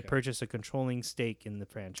 as they Okay. purchase a controlling stake in the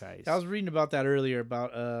franchise. I was reading about that earlier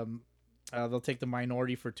about they'll take the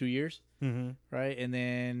minority for 2 years, Mm-hmm. right? And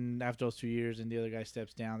then after those 2 years, and the other guy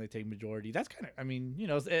steps down, they take majority. That's kind of, I mean, you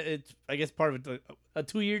know, it's I guess part of a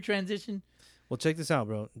 2-year transition. Well, check this out,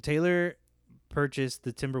 bro. Taylor purchased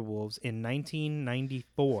the Timberwolves in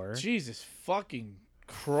 1994 Jesus fucking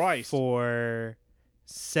Christ! for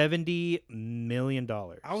 $70 million.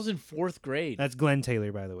 I was in 4th grade. That's Glenn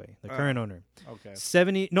Taylor, by the way, the current owner. Okay.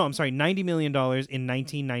 $90 million in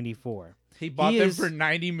 1994. He bought He them is- for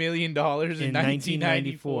 $90 million in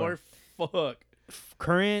 1994. Fuck.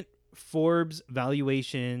 Current Forbes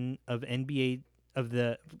valuation of NBA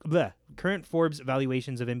current Forbes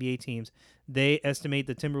valuations of NBA teams, they estimate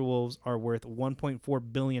the Timberwolves are worth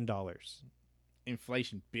 $1.4 billion.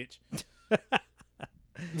 Inflation, bitch.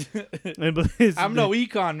 I'm I'm no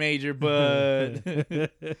econ major, but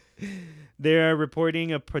They are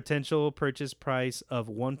reporting a potential purchase price of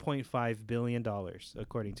 $1.5 billion,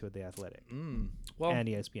 according to The Athletic well, and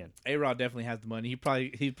ESPN. A-Rod definitely has the money.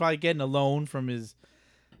 He's probably getting a loan from his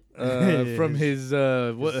his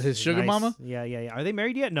sugar Nice. mama. Yeah. Are they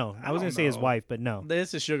married yet? No. I was don't gonna say his know. wife, but no.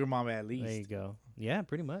 That's a sugar mama at There you least. go. Yeah,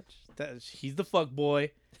 pretty much. He's the fuck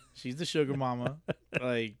boy. She's the sugar mama.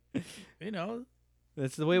 Like, you know,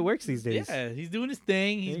 That's the way it works these days. yeah, he's doing his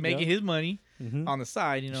thing. There He's you making go. his money Mhm. on the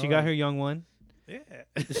side. You know, She got her young one. Yeah.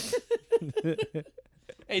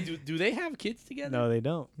 Hey, do they have kids together? No, they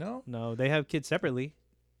don't. No. No, they have kids separately,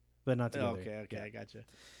 but not together. Okay, I gotcha.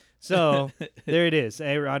 So there it is.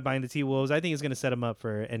 A-Rod buying the T-Wolves. I think it's going to set him up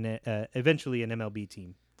for eventually an MLB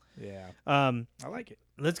team. Yeah, Um, I like it,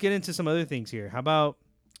 let's get into some other things here. How about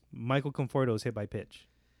Michael Conforto's hit by pitch?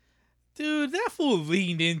 dude. That fool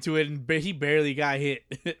leaned into it and he barely got hit.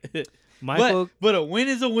 Michael, but a win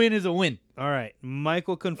is a win is a win. all right.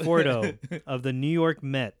 Michael Conforto of the New York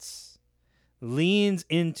Mets leans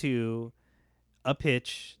into a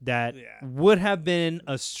pitch that Yeah. would have been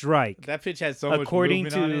a strike That pitch had so much according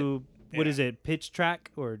movement on it. to what Yeah. is it, pitch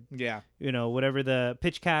track or Yeah, whatever the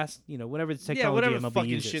pitch cast, whatever the technology yeah, whatever MLB fucking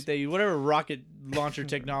uses. shit whatever rocket launcher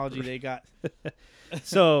technology they got.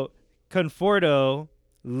 So Conforto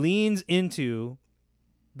leans into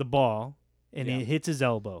the ball and Yeah. it hits his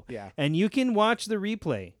elbow. Yeah, And you can watch the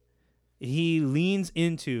replay. He leans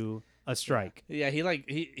into a strike. yeah.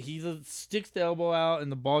 He sticks the elbow out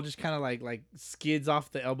and the ball just kind of like skids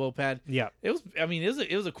off the elbow pad. Yeah. It was. I mean,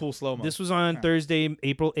 it was a cool slow mo. This was on Yeah. Thursday,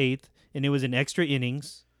 April 8th, and it was in extra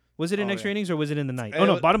innings. Was it in Oh, extra yeah. innings or was it in the ninth? It Oh,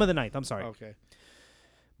 no, was- bottom of the ninth. I'm sorry. Okay.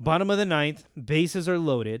 Bottom of the ninth, bases are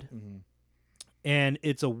loaded, Mm-hmm. and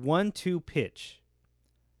it's a 1-2 pitch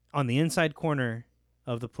on the inside corner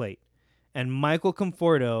of the plate. And Michael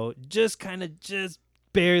Conforto just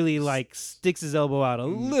barely sticks his elbow out a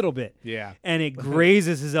little bit. Yeah. And it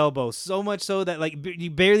grazes his elbow so much so that he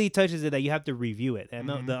barely touches it that you have to review it. And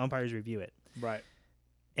Mhm. the umpires review it. Right.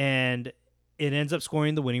 And it ends up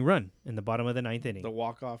scoring the winning run in the bottom of the ninth inning. The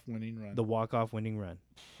walk off winning run. The walk-off winning run.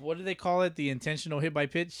 What do they call it? The intentional hit by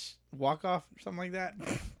pitch walk off or something like that.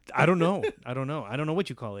 I don't know. I don't know what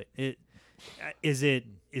you call it. Is it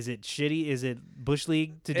shitty? Is it Bush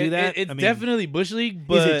League to do that? It's I mean, definitely Bush League,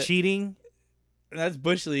 but is it cheating? that's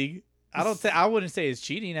Bush League. I wouldn't say it's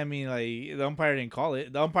cheating. I mean, like the umpire didn't call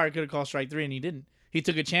it. The umpire could have called strike 3 and he didn't. He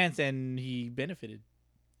took a chance and he benefited.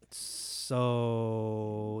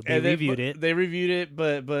 So they And reviewed it. They reviewed it,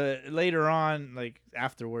 but later on, like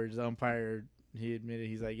afterwards, the umpire he admitted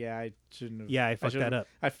he's like, yeah, I shouldn't have. Yeah, I fucked that up.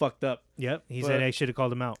 I fucked up. Yep, he But- said I should have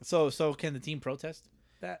called him out. So can the team protest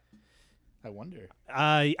that? I wonder.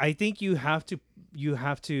 I think you have to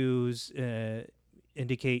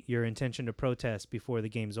indicate your intention to protest before the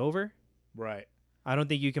game's over. Right. I don't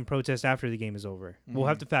think you can protest after the game is over. We'll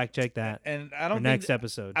have to fact check that And I for don't think next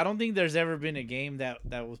episode. I don't think there's ever been a game that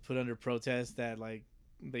was put under protest that like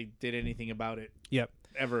they did anything about it Yep.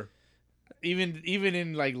 ever. Even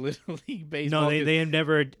in like Little League baseball. No, 'cause they have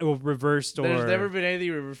never reversed or there's never been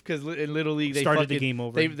anything because in Little League they started the fucking- game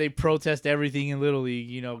over. They protest everything in Little League.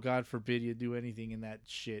 You know, God forbid you do anything in that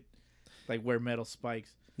shit, like wear metal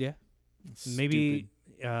spikes. Yeah. Stupid. Maybe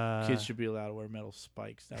kids should be allowed to wear metal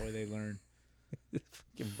spikes. That way they learn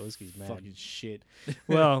fucking Boski's mad. fucking shit.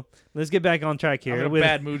 Well, let's get back on track I'm here. in a with-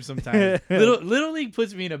 bad mood sometimes. Little League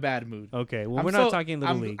puts me in a bad mood. Okay, well, I'm we're not so- talking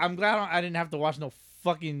Little I'm, League. I'm glad I didn't have to watch no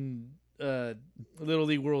fucking Little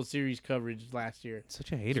League World Series coverage last year.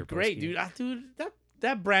 Such a hater, Great, Boski. dude.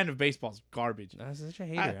 That brand of baseball is garbage. That's such a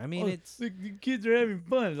hater. I mean, it's the kids are having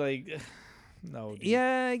fun. Like, No. Dude.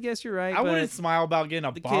 Yeah, I guess you're right. I but wouldn't smile about getting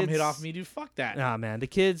a the bomb hit kids- off me, dude. Fuck that. Nah, man, the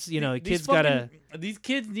kids, you know, the These kids gotta. These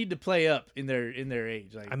kids need to play up in their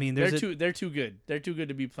age. Like, I mean, they're there's too good. They're too good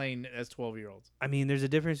to be playing as 12-year-olds. I mean, there's a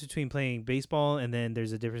difference between playing baseball and then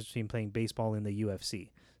there's a difference between playing baseball in the UFC.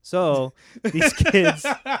 So these kids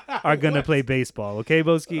are gonna What? play baseball, okay,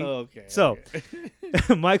 Boski? Okay. So-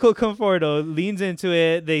 okay. Michael Conforto leans into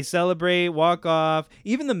it. They celebrate, walk off.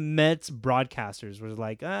 Even the Mets broadcasters were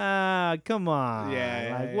like, come on.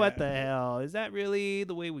 Yeah, Like, yeah, what yeah. the hell? Is that really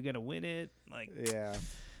the way we're going to win it? Like, yeah.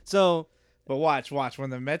 so But watch when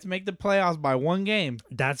the Mets make the playoffs by one game.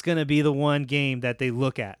 that's going to be the one game that they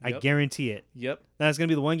look at. I Yep. guarantee it. Yep. That's going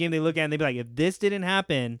to be the one game they look at and they be like, if this didn't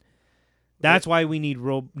happen, that's why we need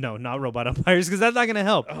not robot umpires because that's not going to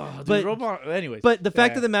help. Oh, dude, But- robot. Anyways. But the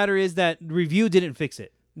fact yeah. of the matter is that review didn't fix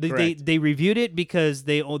it. They Correct. they reviewed it because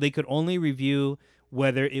they could only review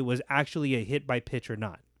whether it was actually a hit by pitch or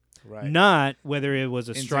not, right. not whether it was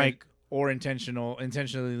a strike. or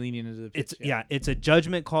intentionally leaning into the pitch. It's a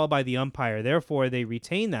judgment call by the umpire. Therefore, they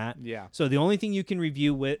retain that. Yeah. So the only thing you can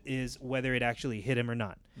review is whether it actually hit him or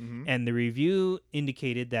not. Mhm. And the review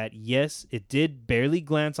indicated that yes, it did barely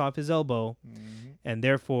glance off his elbow, Mhm. and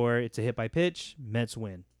therefore it's a hit by pitch. Mets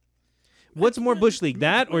win. What's more Bush League,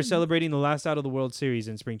 that or celebrating the last out of the World Series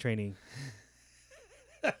in spring training?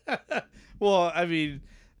 Well, I mean,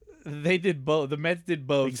 they did both. The Mets did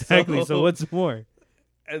both. Exactly. So what's more?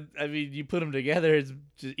 I mean, you put them together, it's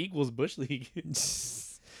just equals Bush League.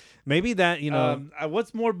 Maybe that, you know,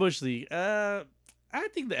 What's more Bush League? I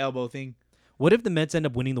think the elbow thing. what if the Mets end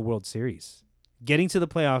up winning the World Series? Getting to the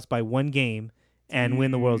playoffs by one game and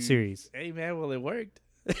win the World Dude. Series. Hey man, well it worked.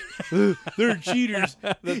 They're cheaters.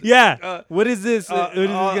 Yeah. What is this? What is this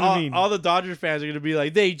all, going to mean? all the Dodgers fans are gonna be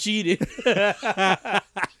like, they cheated.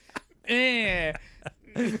 Eh.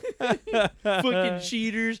 Fucking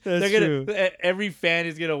cheaters. That's They're gonna. Every fan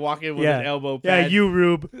is gonna walk in with Yeah. an elbow Yeah, pad. you,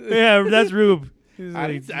 Rube. Yeah, that's Rube. He's I gonna-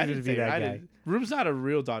 didn't, he's I gonna didn't be say that I guy. didn't. Rube's not a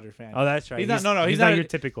real Dodger fan. Oh, that's right. He's not. No, he's not your a-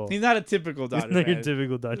 typical. He's not a typical Dodger He's not your fan.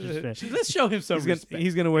 typical Dodgers fan. Let's show him some respect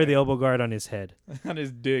He's gonna wear the elbow guard on his head. on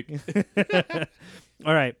his dick.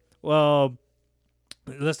 All right. Well,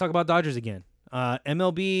 let's talk about Dodgers again.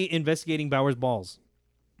 MLB investigating Bauer's balls.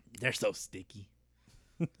 They're so sticky.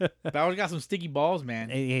 Bauer's got some sticky balls,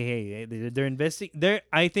 man. Hey, they're investigating.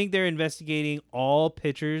 I think they're investigating all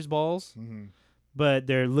pitchers' balls, Mm-hmm. but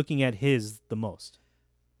they're looking at his the most,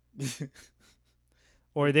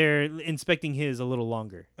 or they're inspecting his a little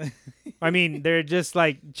longer. I mean, they're just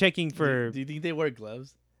like checking for. Do you think they wear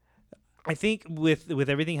gloves? I think with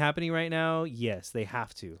everything happening right now, yes, they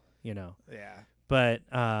have to. You know, Yeah. but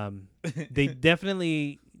they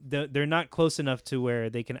definitely they're not close enough to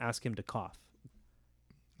where they can ask him to cough.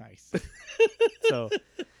 Nice. So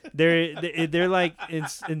they're like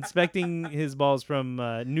inspecting his balls from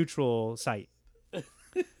neutral sight.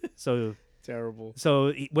 So Terrible.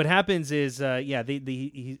 what happens is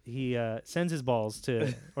he sends his balls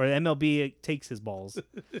to, or MLB takes his balls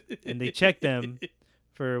and they check them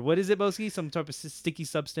for, what is it, Boski? Some type of sticky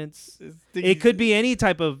substance. It could be any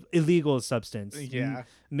type of illegal substance. Yeah.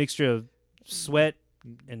 Mixture of sweat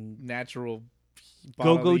and Natural.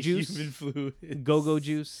 Go-go bodily juice. Human fluid. go-go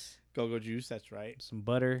juice, Go-go juice. That's right. some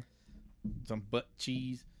butter. Some butt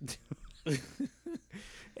cheese.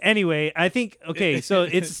 Anyway, I think so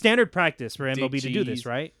it's standard practice for Dick MLB to do this, cheese.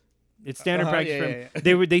 right? It's standard practice.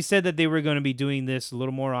 yeah. They said that they were going to be doing this a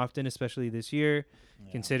little more often, especially this year,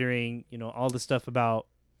 considering all the stuff about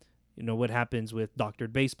what happens with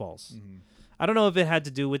doctored baseballs. Mhm. I don't know if it had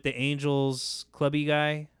to do with the Angels clubby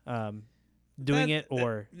guy doing it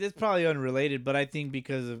or It's probably unrelated, but I think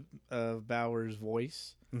because of Bauer's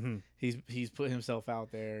voice, Mhm. he's put himself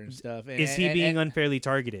out there and stuff. And, is he and- being and unfairly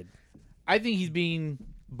targeted I think he's being.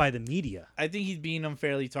 by the media? I think he's being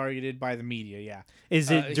unfairly targeted by the media. Yeah. Is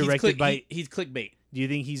it He's directed by? He's clickbait. Do you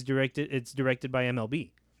think he's directed? It's directed by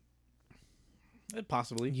MLB.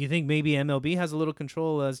 Possibly. You think maybe MLB has a little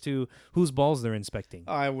control as to whose balls they're inspecting?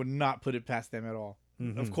 I would not put it past them at all.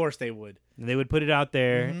 Mhm. Of course they would. They would put it out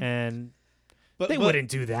there, Mhm. and But they wouldn't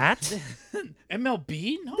do that.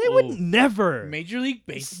 MLB? No. They would never. Major League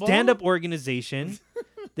Baseball. Stand-up organization.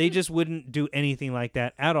 They just wouldn't do anything like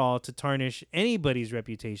that at all to tarnish anybody's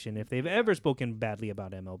reputation if they've ever spoken badly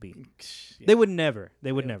about MLB. Yeah. They would never.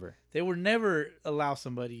 They would never. They would never allow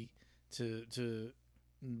somebody to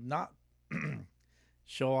not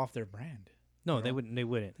show off their brand. No, You they know? wouldn't. They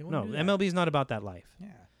wouldn't. They wouldn't No, do that. MLB is not about that life. Yeah.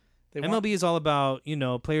 They MLB is all about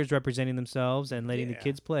players representing themselves and letting the Yeah.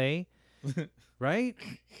 kids play. Right?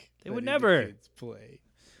 They would letting the never. kids play.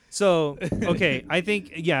 So okay, I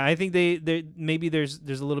think they maybe there's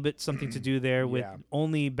a little bit something to do there with Yeah.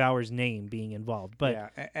 only Bauer's name being involved, but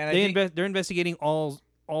yeah, and I think they're investigating all's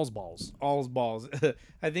balls. all's balls.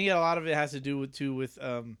 I think a lot of it has to do with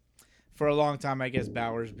for a long time, I guess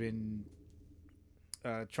Bauer's been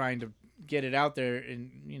trying to get it out there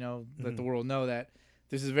and let the world know that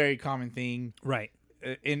this is a very common thing Right.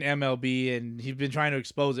 in MLB, and he's been trying to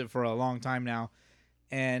expose it for a long time now.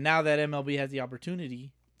 And now that MLB has the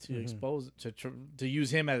opportunity to expose to use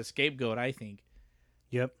him as a scapegoat, I think.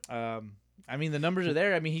 Yep. I mean, the numbers are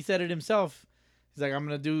there. I mean, he said it himself. He's like, I'm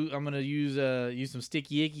gonna use some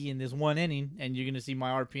sticky icky in this one inning, and you're gonna see my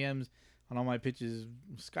RPMs on all my pitches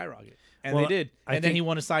skyrocket, and Well, they did. I And then think- he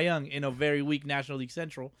won a Cy Young in a very weak National League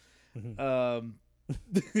Central.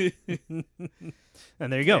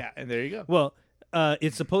 And there you go. Yeah, and there you go. Well,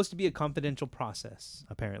 it's supposed to be a confidential process,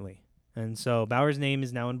 apparently. And so Bauer's name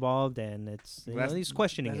is now involved, and he's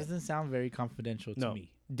questioning That it. doesn't sound very confidential to No.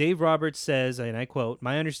 me. Dave Roberts says, and I quote,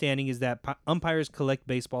 "My understanding is that umpires collect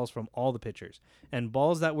baseballs from all the pitchers and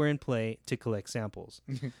balls that were in play to collect samples.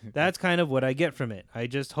 That's kind of what I get from it. I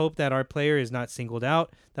just hope that our player is not singled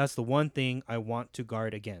out. That's the one thing I want to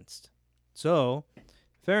guard against." So,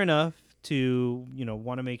 fair enough to,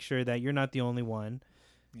 want to make sure that you're not the only one,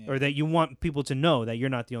 Yeah. or that you want people to know that you're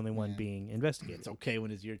not the only one Yeah. being investigated. It's okay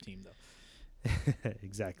when it's your team, though.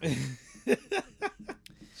 Exactly.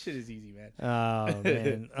 Shit is easy, man. Oh,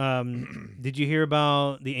 man. Did you hear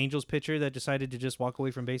about the Angels pitcher that decided to just walk away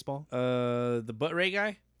from baseball? The Butt Ray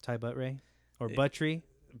guy? Ty Buttray? Or Eh, Buttry?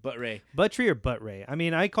 Butt Ray. Buttry or Butt Ray? I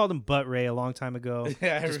mean, I called him Butt Ray a long time ago.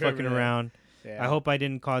 Yeah, I just remember fucking that. around. Yeah. I hope I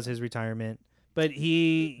didn't cause his retirement. But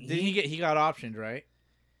he got optioned, right?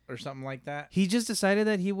 Or something like that? he just decided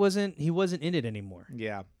that he wasn't in it anymore.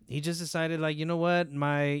 Yeah. He just decided, like, you know what,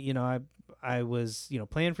 I was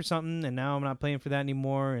playing for something, and now I'm not playing for that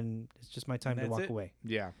anymore, and it's just my time to That's walk it. away.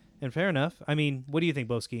 Yeah. And fair enough. I mean, what do you think,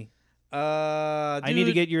 Boski? I I need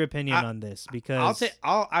to get your opinion on this because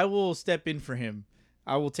I will step in for him.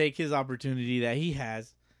 I will take his opportunity that he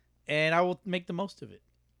has, and I will make the most of it.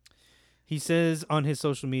 he says on his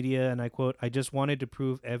social media, and I quote, "I just wanted to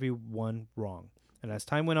prove everyone wrong. And as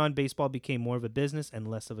time went on, baseball became more of a business and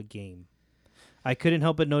less of a game. I couldn't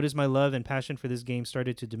help but notice my love and passion for this game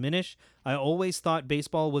started to diminish. I always thought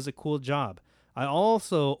baseball was a cool job. I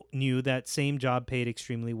also knew that same job paid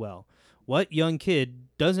extremely well. What young kid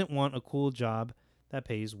doesn't want a cool job that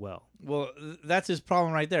pays well?" Well, that's his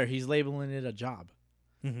problem right there. He's labeling it a job.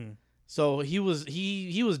 Mm-hmm. So he was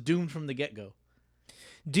doomed from the get-go.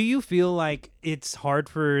 Do you feel like it's hard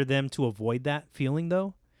for them to avoid that feeling,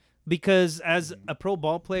 though? Because as a pro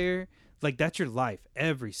ball player, like, that's your life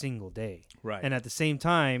every single day. Right. And at the same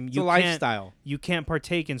time, It's a lifestyle. You can't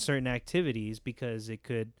partake in certain activities because it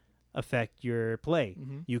could affect your play.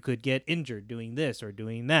 Mhm. You could get injured doing this or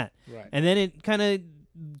doing that. Right. And then it kind of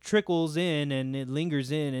trickles in and it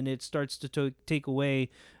lingers in and it starts to take away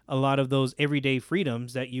a lot of those everyday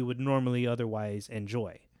freedoms that you would normally otherwise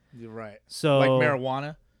enjoy. You're right. So Like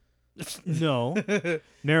marijuana. No.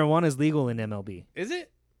 Marijuana is legal in MLB. Is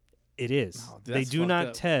it? It is. Oh, dude, they that's do fucked not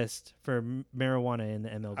up. test for MariJuana in the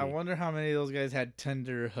MLB. I wonder how many of those guys had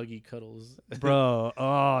tender, huggy cuddles. Bro,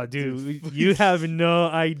 oh, dude, Dude, you have no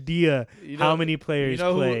idea You how know- many players you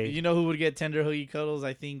know play. Who, you know who would get tender, huggy cuddles?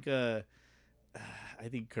 I think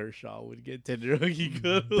Kershaw would get tender, huggy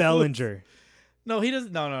cuddles. Bellinger. No, he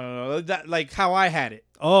doesn't. No. That, like how I had it.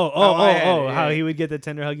 Oh, I had it, how yeah. he would get the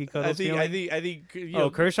tender huggy cuddles I feeling? think. You know,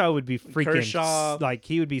 Kershaw would be freaking Kershaw, like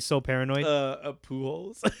he would be so paranoid.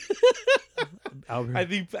 Pujols. Albert. I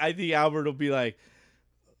think Albert will be like,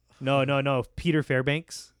 No. Peter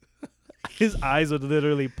Fairbanks. His eyes would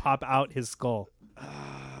literally pop out his skull.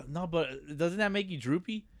 no, but doesn't that make you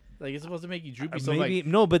droopy? Like it's supposed to make you droopy. So Maybe like,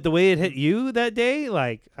 no, but the way it hit you that day,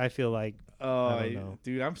 like I feel like. oh, don't know.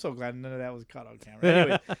 dude, I'm so glad none of that was caught on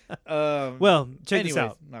camera. Anyway, Well, check this anyways,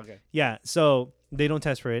 out. Okay. Yeah, so they don't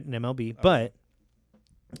test for it in MLB, but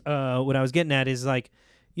what I was getting at is like,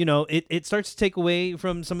 it starts to take away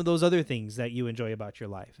from some of those other things that you enjoy about your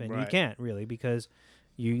life, and you Right. can't really because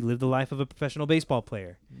you live the life of a professional baseball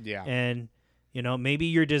player, Yeah. and maybe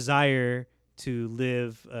your desire to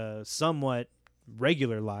live a somewhat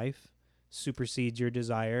regular life supersedes your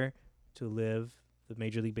desire to live the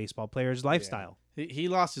Major League Baseball player's lifestyle. He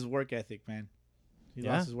lost his work ethic, man. He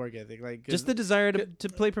Yeah. lost his work ethic. Like 'cause- Just the desire to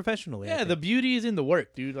play professionally. I yeah, think. the beauty is in the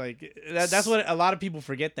work, dude. Like that's what a lot of people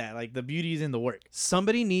forget. That like the beauty is in the work.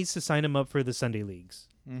 Somebody needs to sign him up for the Sunday leagues.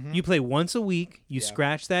 Mm-hmm. You play once a week. You Yeah.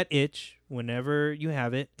 scratch that itch, whenever you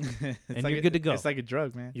have it, It's and like you're good to go. It's like a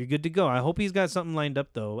drug, man. You're good to go. I hope he's got something lined up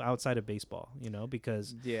though outside of baseball,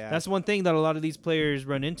 because Yeah, that's one thing that a lot of these players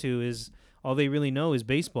run into is all they really know is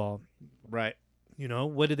baseball. right.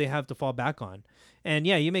 What do they have to fall back on? And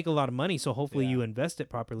yeah, you make a lot of money, so hopefully Yeah. you invest it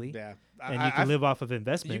properly, Yeah, and you can live off of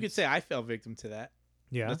investment. You could say I fell victim to that.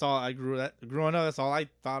 yeah, That's all I growing up. That's all I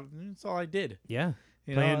thought. That's all I did. yeah,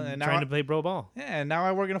 You Playing, know, and now trying to play pro ball, yeah, and now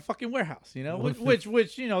I work in a fucking warehouse. You know, Well,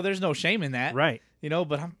 which there's no shame in that. right? You know,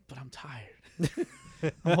 but I'm tired.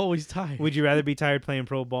 I'm always tired. Would you rather be tired playing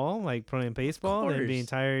pro ball, like playing baseball, than course. being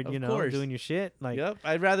tired, Of course. doing your shit? Like, Yep.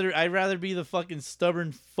 I'd rather be the fucking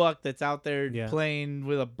stubborn fuck that's out there Yeah. playing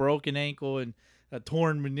with a broken ankle and a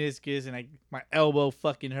torn meniscus and my elbow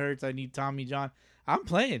fucking hurts. I need Tommy John. I'm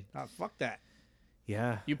playing. Fuck that.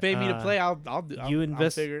 yeah. You pay me to play. I'll do. You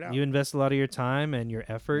invest. I'll figure it out. You invest a lot of your time and your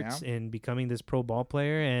efforts in becoming this pro ball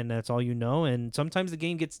player, and that's all you know. And sometimes the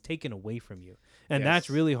game gets taken away from you, and that's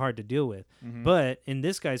Yes. really hard to deal with. Mhm. But in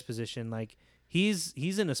this guy's position, like he's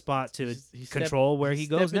in a spot to He's control where he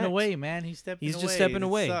goes stepping next. away, man. He's stepping He's away. just stepping and it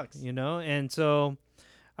away, Sucks. And so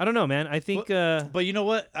I don't know, man. I think But you know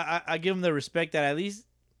what? I give him the respect that at least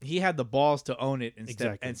he had the balls to own it and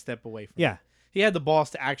Exactly. step away from it. yeah, He had the balls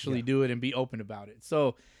to actually Yeah. do it and be open about it.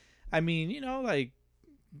 So, I mean, like,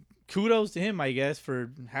 kudos to him, I guess,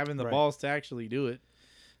 for having the Right. balls to actually do it.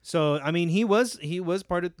 So I mean, he was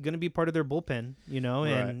going to be part of their bullpen,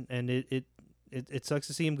 Right. and it sucks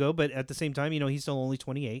to see him go, but at the same time, he's still only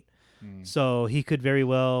 28, Mm. so he could very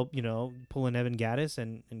well, pull an Evan Gaddis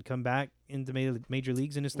and come back into major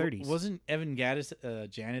leagues in his 30s. Wasn't Evan Gaddis a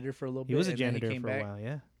janitor for a little bit? He was a and then janitor came for back? a while,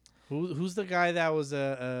 yeah. Who's the guy that was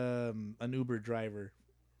an Uber driver?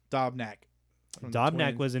 Dobnak. from the Dobnak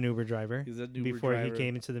Twins. was an Uber driver He's an Uber before driver. he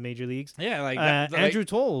came into the major leagues. Yeah, like Andrew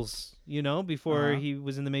Tolles, before Uh-huh. he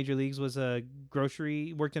was in the major leagues, was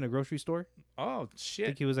worked in a grocery store. Oh I shit,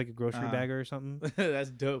 think he was like a grocery Uh-huh. bagger or something. that's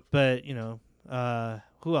dope. But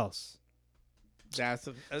who else? That's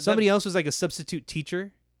Somebody else was like a substitute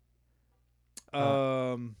teacher.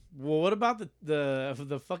 Well, what about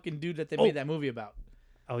the fucking dude that they made that movie about?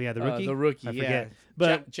 Oh yeah, the rookie. The rookie. I yeah. forget.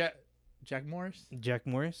 But Jack Morris. Jack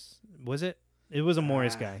Morris, was it? It was a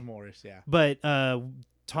Morris guy. Morris, yeah. But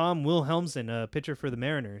Tom Wilhelmsen, a pitcher for the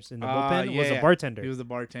Mariners in the bullpen, was a yeah. bartender. He was a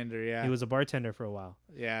bartender. Yeah. He was a bartender for a while.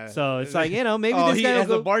 Yeah. So it's like, maybe oh, this guy will as a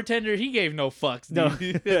go. bartender, he gave no fucks. No.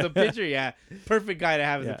 Dude. As a pitcher, yeah, perfect guy to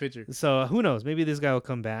have as Yeah. a pitcher. So who knows? Maybe this guy will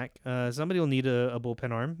come back. Somebody will need a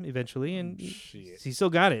bullpen arm eventually, and Shit. he still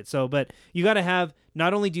got it. So, but you got to have.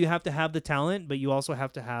 Not only do you have to have the talent, but you also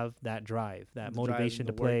have to have that drive, that The drive motivation and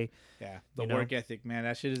to the work. play. Yeah, the You know? work ethic, man.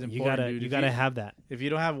 That shit is important, You gotta, dude. you If gotta have that. If you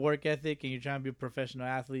don't have work ethic and you're trying to be a professional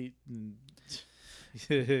athlete, you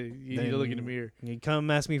need to look in the mirror You come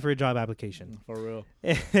ask me for a job application. for real.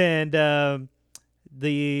 And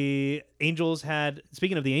the Angels had.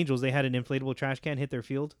 Speaking of the Angels, they had an inflatable trash can hit their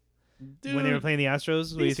field Dude, when they were playing the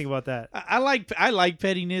Astros. What do you these- think about that? I like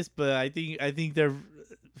pettiness, but I think their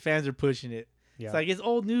fans are pushing it. Yeah. It's like it's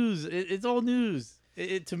old news. It's old news.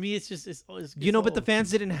 To me, it's just it's But the old. fans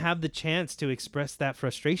didn't have the chance to express that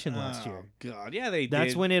frustration last Oh, year. God, yeah, they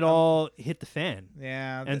That's did. when it all hit the fan.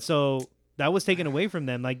 Yeah, And so that was taken away from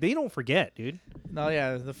them. Like, they don't forget, dude. no,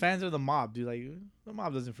 yeah, the fans are the mob, dude. Like the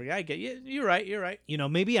mob doesn't forget. I get you're right. You're right.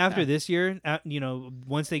 Maybe after Yeah. this year,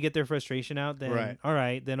 once they get their frustration out, then Right. all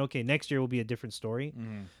right, then okay, next year will be a different story.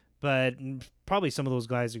 But probably some of those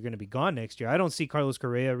guys are going to be gone next year. I don't see Carlos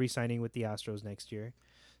Correa re-signing with the Astros next year.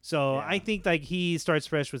 So Yeah. I think like he starts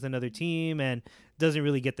fresh with another team and doesn't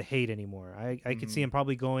really get the hate anymore. I could see him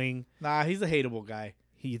probably going. Nah, he's a hateable guy.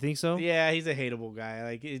 You think so? Yeah, he's a hateable guy.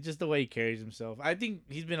 Like it's just the way he carries himself. I think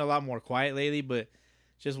he's been a lot more quiet lately, but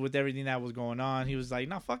just with everything that was going on, he was like,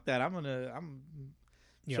 "Nah, fuck that. I'm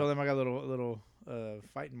Yeah. show them I got a little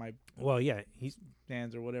fight in my Well, yeah, he's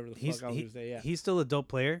hands or whatever the He's- fuck I was he- gonna say." Yeah, he's still a dope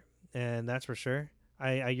player, and that's for sure.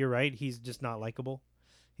 You're right. He's just not likable.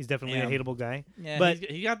 He's definitely Yeah. a hateable guy. yeah, but-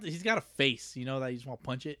 he's got a face, that you just want to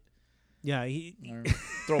punch it Yeah, or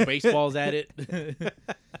throw baseballs at it,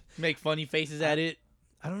 make funny faces at it.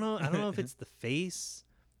 I don't know if it's the face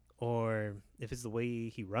or if it's the way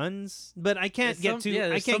he runs, but I can't It's get some- to. yeah, I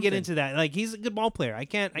there's can't get something. into that. Like, he's a good ball player. I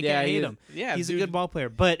can't he hate is. him. Yeah, He's dude, a good ball player,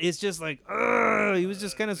 but it's just like, he was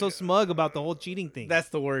just kind of so smug about the whole cheating thing. That's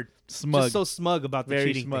the word. Smug. Just so smug about the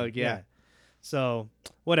Very cheating smug, thing. yeah. So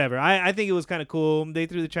whatever. I think it was kind of cool. They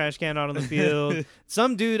threw the trash can out on the field.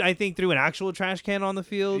 Some dude I think threw an actual trash can on the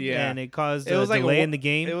field, Yeah. and it caused It a was like delay a, in the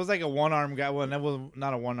game. It was like a one arm guy. Well, that was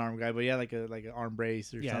not a one arm guy, but yeah, like an arm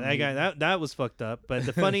brace or Yeah, something. that guy that was fucked up. But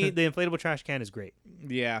the inflatable trash can is great.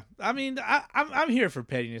 Yeah, I mean, I'm here for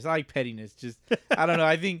pettiness. I like pettiness. Just I don't know.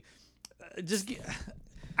 I think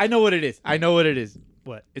I know what it is. I know what it is.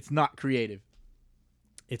 What? It's not creative.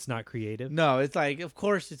 It's not creative. No, it's like, of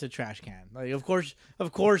course it's a trash can. Like, of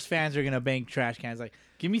course fans are gonna bang trash cans. Like,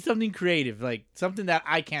 give me something creative, like something that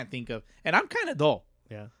I can't think of. And I'm kind of dull.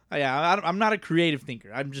 Yeah. I'm not a creative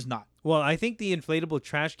thinker. I'm just not. Well, I think the inflatable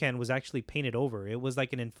trash can was actually painted over. It was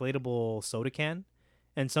like an inflatable soda can,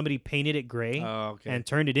 and somebody painted it gray Oh, okay. and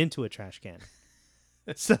turned it into a trash can.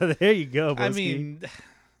 So there you go. I Boski. mean,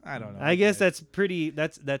 I don't know. I guess that's pretty.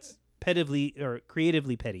 That's pettively or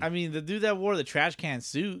creatively petty. I mean, the dude that wore the trash can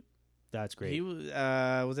suit, That's great. he was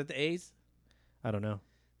that the A's? I don't know.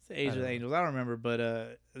 It's the A's I or don't the know. Angels? I don't remember,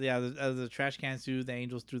 but yeah, the trash can suit. The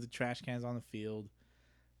Angels threw the trash cans on the field.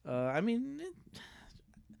 I mean,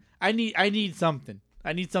 I need something.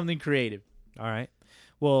 I need something creative. All right.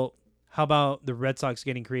 Well, how about the Red Sox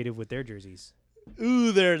getting creative with their jerseys?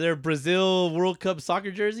 Ooh, they're Brazil World Cup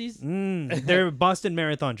soccer jerseys. They're Boston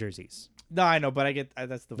Marathon jerseys. No, I know, but I get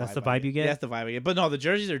that's the That's vibe the I vibe you get? That's the vibe I get. But no, the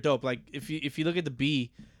jerseys are dope. Like if you look at the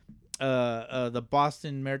B, the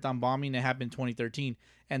Boston Marathon bombing that happened in 2013,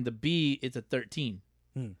 and the B it's a 13.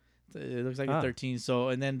 Hmm. It looks like Ah. a 13. So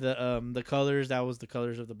and then the colors, that was the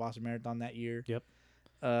colors of the Boston Marathon that year. Yep.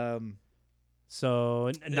 Um, So a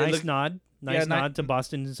It nice look- nod, Yeah, nod to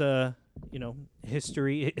Boston's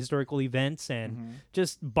historical events and mhm.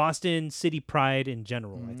 just Boston city pride in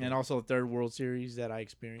general. I think. And also the third World Series that I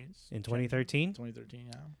experienced In 2013, 2013.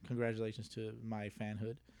 Yeah, congratulations to my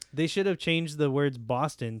fanhood. they should have changed the words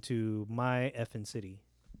Boston to my effing city.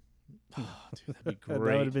 Dude, that'd be That would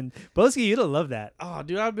great. have been Boski. You'd have loved that. Oh,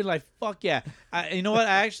 dude, I've been like, fuck yeah. You know what?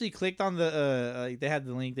 I actually clicked on the, like they had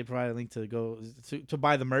the link. They provided a link to go to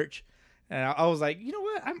buy the merch. And I was like, you know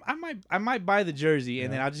what? I might buy the jersey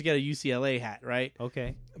and then I'll just get a UCLA hat, right?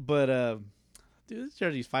 Okay. But, dude, this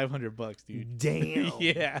jersey's $500, dude. Damn.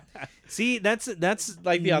 Yeah. See, that's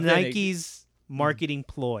Like the authentic. Nike's marketing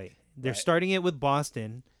ploy. They're Right. starting it with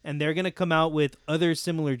Boston, and they're gonna come out with other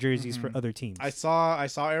similar jerseys for Mhm. other teams. I saw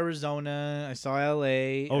Arizona. I saw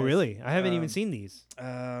LA. Oh, really? I haven't even um, seen these.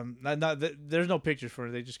 There's no pictures for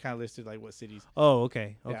it. They just kind of listed like what cities. Oh,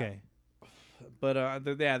 okay. yeah. Okay. But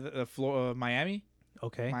Miami.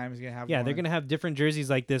 Okay. Miami's gonna have. Yeah, they're one. gonna have different jerseys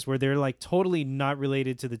like this where they're like totally not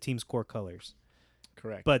related to the team's core colors,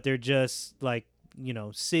 Correct. but they're just like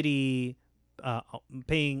city,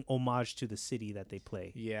 paying homage to the city that they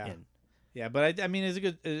play. Yeah. in. Yeah, but I mean, it's a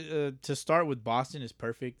good to start with. Boston is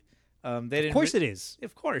perfect. They didn't. Of course it is.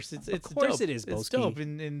 Of course, it's course dope. it is, It's Boski. dope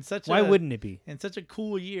in such. Why wouldn't it be? in such a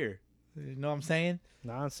cool year? You know what I'm saying?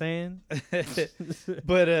 Not saying.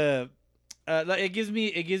 But like, it gives me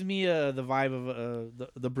the vibe of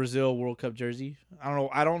the Brazil World Cup jersey.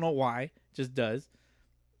 I don't know why. It just does.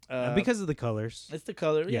 Because of the colors. it's the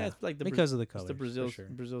color. Yeah, yeah, it's like the because of the it's colors. the for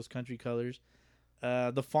Brazil's sure. country colors.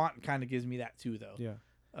 The font kind of gives me that too, though.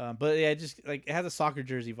 Yeah. But yeah, just like it has a soccer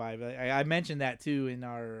jersey vibe. I mentioned that too in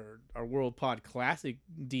our World Pod Classic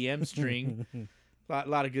DM string. A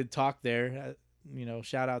lot of good talk there.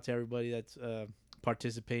 Shout out to everybody that's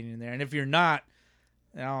participating in there. And if you're not,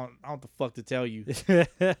 I don't know what the fuck to tell you.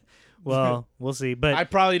 Well, we'll see. But I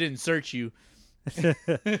probably didn't search you.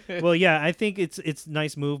 well, yeah, I think it's a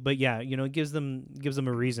nice move. But yeah, it gives them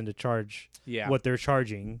a reason to charge Yeah. what they're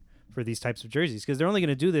charging for these types of jerseys because they're only going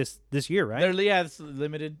to do this year, right? It's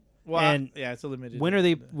limited. Well, And yeah, it's a limited. When are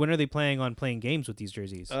they planning on playing games with these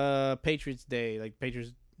jerseys? Patriots Day, like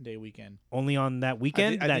Patriots Day weekend. Only on that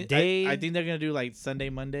weekend, I think- day. I think they're gonna do like Sunday,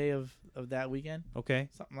 Monday of that weekend, Okay.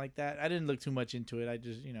 something like that. I didn't look too much into it. I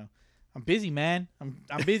just, I'm busy, man. I'm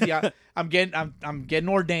busy. I'm getting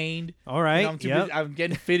ordained. All right. I'm too Yep. busy. I'm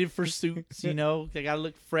getting fitted for suits. I gotta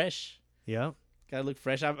look fresh. Yep. Gotta look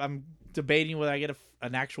fresh. I'm debating whether I get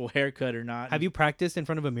an actual haircut or not. Have you practiced in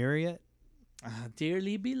front of a mirror yet?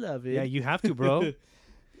 Dearly beloved. Yeah, you have to, bro.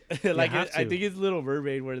 Like have I to. think it's Little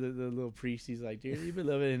Mermaid where the little priest, he's like, dearly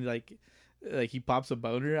beloved, and like he pops a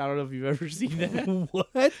boner. I don't know if you've ever seen that.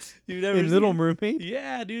 What? You've never In seen Little it? Mermaid?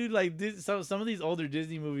 Yeah, dude. Like some of these older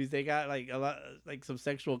Disney movies, they got like a lot, like some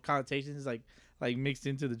sexual connotations, like mixed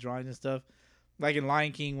into the drawings and stuff. Like in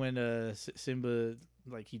Lion King, when Simba,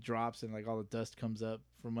 like he drops and like all the dust comes up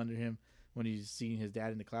from under him when he's seeing his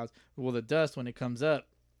dad in the clouds. Well, the dust when it comes up,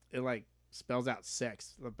 it like spells out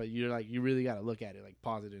sex, but you really got to look at it, like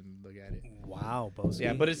pause it and look at it. Wow, Boski.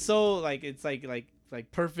 Yeah, but it's so like it's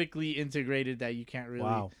like perfectly integrated that you can't really.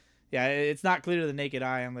 Wow. Yeah, it's not clear to the naked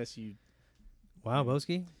eye unless you. Wow,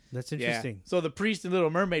 Boski. That's interesting. Yeah. So the priest in Little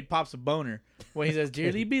Mermaid pops a boner when he says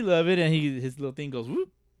 "Dearly beloved," and his little thing goes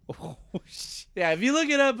whoop. Oh, shit. Yeah, if you look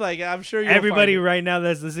it up, like I'm sure you'll Everybody find right now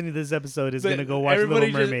that's listening to this episode is it. gonna go watch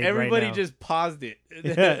Everybody Little Mermaid everybody right now. just paused it.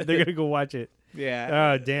 Yeah, they're gonna go watch it.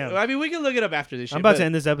 Yeah. Oh damn! I mean, we can look it up after this shit. I'm about but to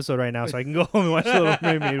end this episode right now, so I can go home and watch Little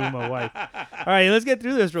Mermaid with my wife. All right, let's get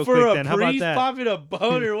through this real For quick. a Then, how about priest that? popping a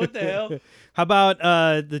boner, what the hell? How about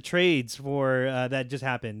the trades for that just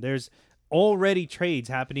happened? There's already trades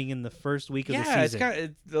happening in the first week of the Yeah, it's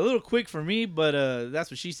season. it's a little quick for me, but that's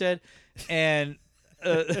what she said. And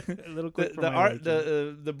A little quick for my liking.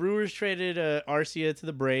 the Brewers traded Arcia to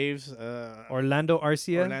the Braves. Orlando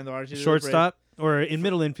Arcia, Orlando Arcia to the shortstop or in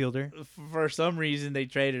middle infielder Braves. For some reason, they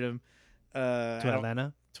traded him to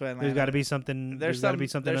Atlanta. To Atlanta. There's got to be something. There's got to be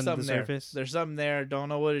something under the there. surface. There's something there. Don't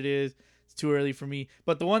know what it is. It's too early for me.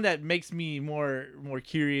 But the one that makes me more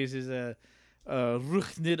curious is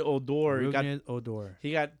Rougned Odor. Rougned Odor.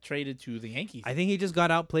 He got traded to the Yankees. I think he just got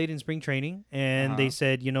outplayed in spring training, and they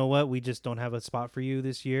said, you know what, we just don't have a spot for you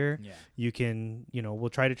this year. Yeah. You can, we'll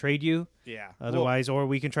try to trade you. Yeah. Otherwise, or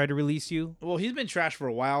we can try to release you. Well, he's been trash for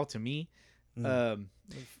a while to me.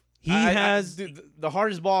 He has dude, the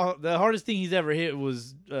hardest thing he's ever hit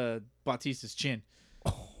was Bautista's chin,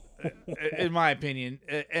 in my opinion.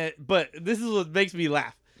 But this is what makes me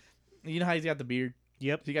laugh. You know how he's got the beard?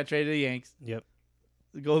 Yep. He got traded to the Yanks. Yep.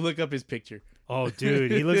 Go look up his picture. Oh,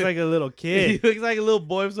 dude, he looks like a little He kid. looks like a little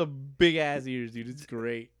boy with some big ass ears, dude. It's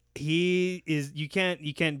great. He is. You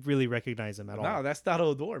can't really recognize him at all. No, that's not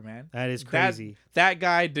Odor, man. That is crazy. That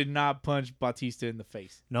guy did not punch Bautista in the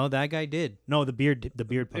face. No, that guy did. No, the beard. The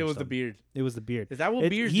beard punched It was him. the beard. It was the beard. Is that what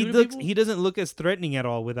beards he do to looks? people? He doesn't look as threatening at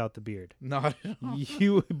all without the beard. No,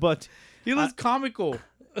 But he looks comical.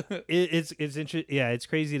 it's interesting. Yeah, it's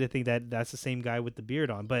crazy to think that that's the same guy with the beard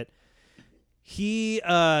on. But he,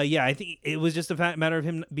 I think it was just a matter of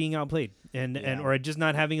him being outplayed and or just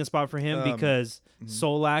not having a spot for him because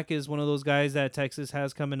Solak is one of those guys that Texas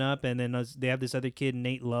has coming up, and then they have this other kid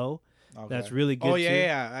Nate Lowe that's really good. Oh too.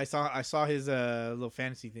 yeah. I saw his little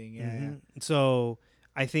fantasy thing. Yeah, yeah. So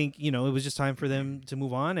I think it was just time for them to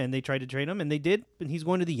move on, and they tried to trade him, and they did. And he's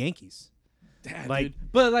going to the Yankees. Damn, Like-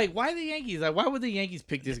 dude. But like, why the Yankees? Like, why would the Yankees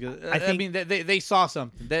pick this guy? I mean, they saw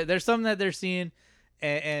something. There's something that they're seeing,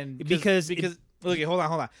 and because look, hold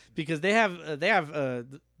on, because they have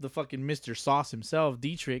the fucking Mr. Sauce himself,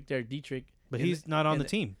 Derek Dietrich, But he's not on the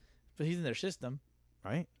team, but he's in their system.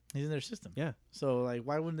 right? He's in their system. Yeah. So like,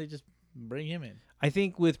 why wouldn't they just bring him in? I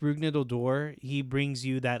think with Rougned Odor, he brings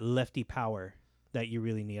you that lefty power that you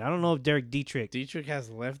really need. I don't know if Derek Dietrich. Dietrich has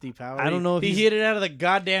lefty power. I don't know if he he's- hit it out of the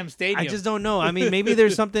goddamn stadium. I just don't know. I mean, maybe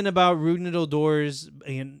there's something about Rougned Odor's,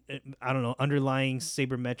 I don't know, underlying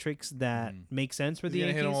sabermetrics that make sense for He's the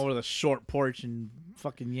gonna hit him Yankees. over the short porch in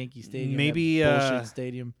fucking Yankee Stadium. Maybe, that bullshit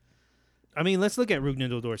stadium. I mean, let's look at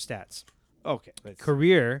Rougned Odor's stats. Okay.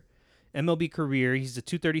 Career, MLB career, he's a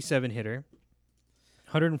 237 hitter,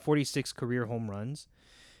 146 career home runs.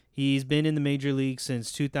 He's been in the major league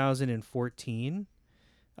since 2014.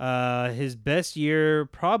 His best year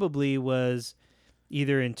probably was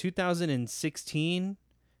either in 2016.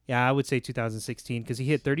 Yeah, I would say 2016 because he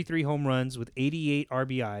hit 33 home runs with 88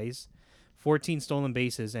 RBIs, 14 stolen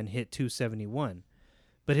bases, and hit 271.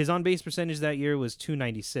 But his on-base percentage that year was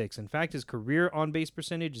 296. In fact, his career on-base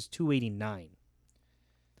percentage is 289.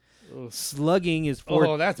 Slugging is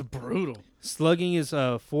that's brutal. Slugging is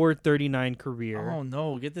 439 career. Oh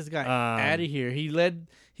no, get this guy Um, out of here. He led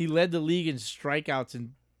the league in strikeouts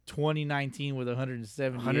in 2019 with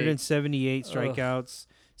 178. 178 strikeouts,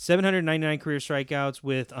 799 career strikeouts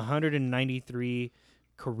with 193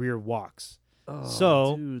 career walks. Oh,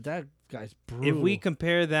 so, dude, that guy's brutal. If we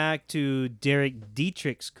compare that to Derek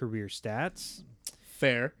Dietrich's career stats,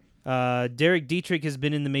 fair. Derek Dietrich has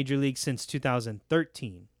been in the major league since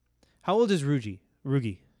 2013. How old is Rugi?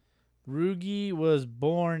 Rugi was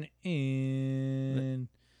born in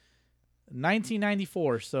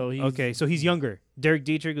 1994, so he's younger. Derek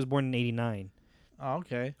Dietrich was born in 89. Oh,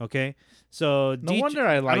 okay. Okay, so No wonder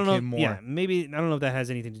I like don't know, him more. Yeah, maybe I don't know if that has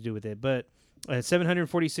anything to do with it, but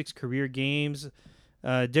 746 career games.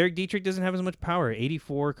 Derek Dietrich doesn't have as much power.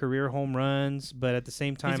 84 career home runs, but at the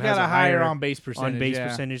same time He's has got a a higher on-base percentage. on-base yeah.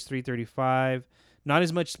 percentage, 335. Not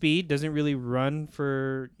as much speed. Doesn't really run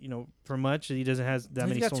for much. He doesn't have that He's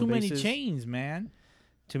many got too stolen many bases. chains, man.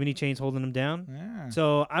 Too many chains holding him down. Yeah.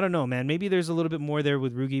 So I don't know, man. Maybe there's a little bit more there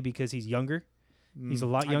with Rugi because he's younger. He's a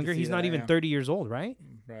lot I can younger. see He's not that, even yeah. 30 years old, right?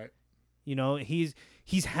 Right.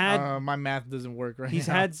 He's had My math doesn't work right he's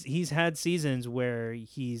now. he's had seasons where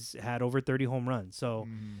he's had over 30 home runs. So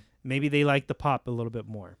Mhm. maybe they like the pop a little bit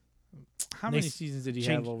more. How They many seasons did he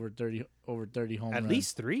change- have over 30 home At runs?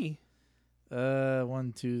 least 3.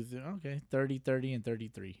 1, 2, 3. Okay, 30, and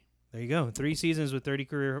 33. There you go. 3 seasons with 30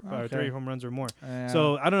 Okay. 30 home runs or more. Yeah.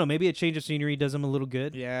 So I don't know. Maybe a change of scenery does him a little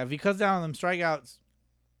good. yeah, if he cuts down on them strikeouts,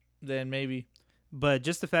 then maybe. But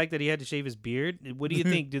just the fact that he had to shave his beard, what do you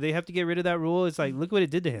think? Do they have to get rid of that rule? It's like, look what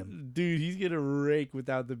it did to him. Dude, he's gonna rake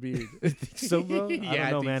without the beard. So, bro? I yeah,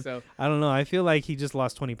 don't know, think man. So. I don't know. I feel like he just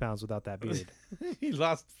lost 20 pounds without that beard. He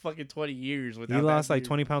lost fucking 20 years without. He that lost like beard.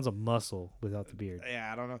 20 pounds of muscle without the beard.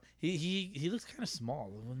 Yeah, I don't know. He looks kind of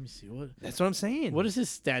small. Let me see what. That's what I'm saying. What does his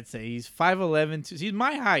stats say? He's 5'11". He's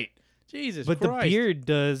my height. Jesus But Christ. the beard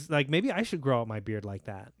does, like, maybe I should grow out my beard like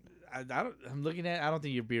that. I I'm looking at. I don't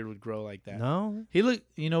think your beard would grow like that. No? He look.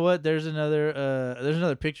 You know what? There's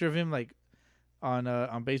another picture of him like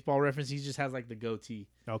on Baseball Reference. He just has like the goatee.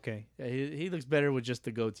 Okay. Yeah, he looks better with just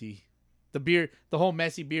the goatee. The beard, the whole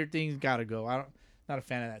messy beard thing's gotta go. Not a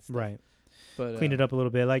fan of that stuff. Right. But Clean it up a little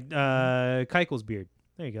bit. Like Keuchel's beard.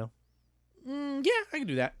 There you go. Yeah, I can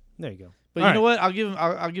do that. There you go. But All you know right.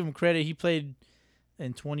 what? I'll give him credit. He played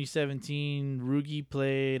in 2017. Rugi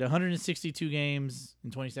played 162 games in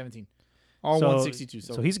 2017. All So- 162.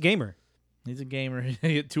 So he's a gamer. He's a gamer. He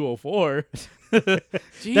hit 204. That's the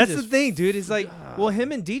Jesus thing, dude. It's like, God. well,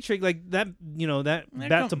 him and Dietrich, like that, that They're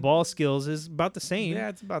bat to com- ball skills is about the same. Yeah,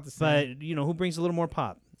 it's about the same. But who brings a little more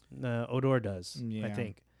pop? Odor does, I Yeah.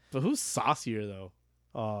 think. But who's saucier though?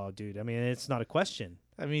 Oh, dude. I mean, it's not a question.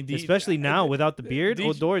 I mean, Especially now without the beard,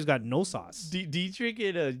 Dietrich- Odor's got no sauce. Dietrich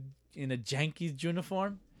in a Yankees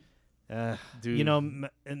uniform. And Dude,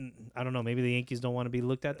 I don't know. Maybe the Yankees don't want to be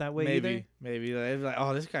looked at that way maybe either. like,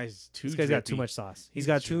 oh, this guy's too. This guy's got too drippy. much sauce. He's He's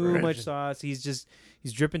got too much dripping. sauce.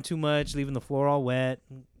 He's dripping too much, leaving the floor all wet.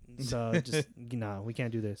 So just we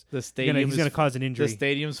can't do this. The He's stadium. gonna cause an The injury.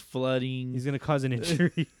 stadium's flooding. He's gonna cause an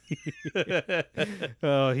injury.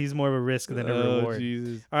 Oh, he's more of a risk than a reward.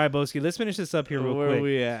 Jesus. All right, Boski, let's finish this up here real Where quick. are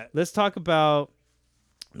we at? Let's talk about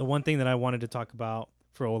the one thing that I wanted to talk about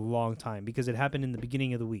for a long time because it happened in the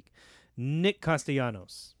beginning of the week. Nick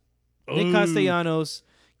Castellanos. Nick Ooh. Castellanos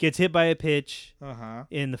gets hit by a pitch Uh-huh.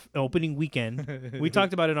 in the opening weekend. We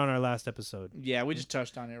talked about it on our last episode. Yeah, we just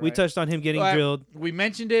touched on it. Right? We touched on him getting Well, drilled. We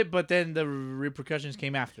mentioned it, but then the repercussions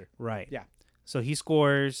came after. Right. Yeah. So he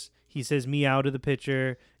scores. He says meow to the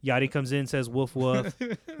pitcher. Yachty comes in, says woof woof,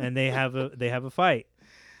 and they have a fight.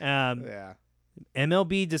 Yeah.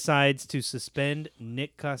 MLB decides to suspend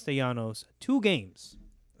Nick Castellanos 2 games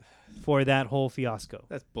for that whole fiasco,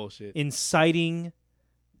 That's bullshit. inciting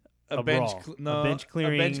a bench brawl. A bench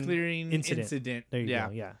clearing incident. There you yeah.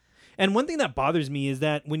 go. Yeah. And one thing that bothers me is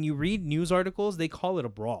that when you read news articles, they call it a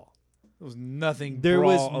brawl. There was nothing There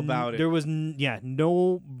brawl was about it. There was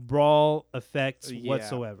no brawl effects Yeah.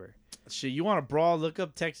 whatsoever. Shit, you want to brawl? Look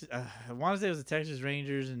up Texas. I want to say it was the Texas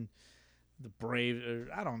Rangers and the Braves. Or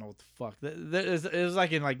I don't know what the fuck. It was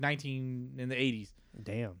like in the 80s.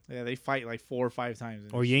 Damn. Yeah, they fight like 4 or 5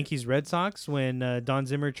 times. Or Yankees Red Sox when Don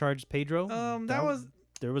Zimmer charged Pedro. That was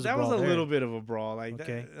there was that a was brawl a there. little bit of a brawl. Like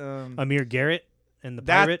Okay. that, Amir Garrett and the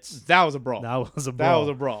that Pirates. that was a brawl. That was a That brawl. was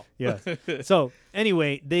a brawl. Yeah. So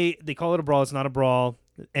anyway, they call it a brawl. It's not a brawl,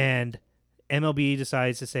 and MLB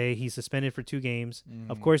decides to say he's suspended for 2 games.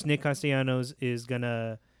 Of course, Nick Castellanos is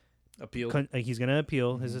gonna Appealed. he's gonna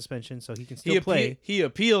appeal his suspension, so he can still play. He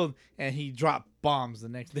appealed and he dropped bombs the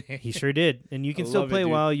next day. He sure did, and you can I still love it, play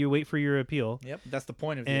dude. while you wait for your appeal. Yep, that's the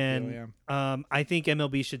point of the And appeal. Yeah. I think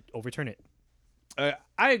MLB should overturn it.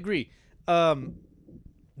 I agree.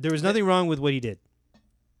 There was nothing wrong with what he did.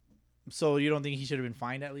 So you don't think he should have been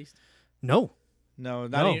fined at least? No, No,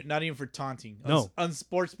 No. not even for taunting. No.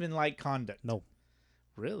 Unsportsmanlike conduct. no,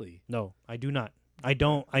 Really? no. I do not. I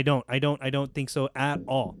don't think so at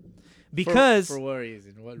all. Because for what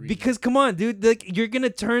reason? What reason? Because come on, dude, you're gonna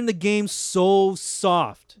turn the game so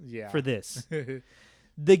soft Yeah. for this.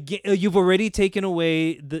 You've already taken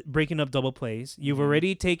away the breaking up double plays. You've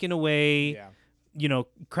already taken away, yeah.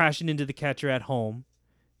 Crashing into the catcher at home.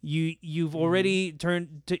 You've already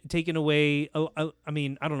taken away. I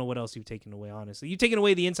mean, I don't know what else you've taken away. Honestly, you've taken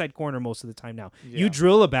away the inside corner most of the time now. Yeah. You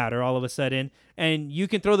drill a batter all of a sudden, and you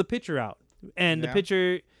can throw the pitcher out, and the Yeah.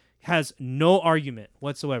 pitcher has no argument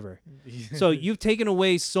whatsoever. So you've taken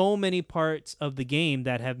away so many parts of the game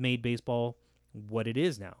that have made baseball what it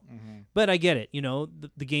is now. Mhm. But I get it.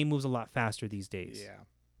 The game moves a lot faster these days. Yeah.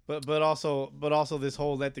 But also this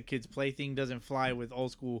whole let the kids play thing doesn't fly with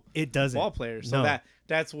old school It doesn't. ball players. So No.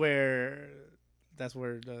 that's where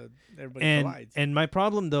everybody And collides. and my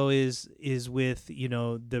problem though is with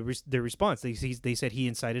their response. They said he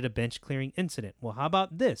incited a bench clearing incident. Well, how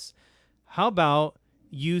about this? How about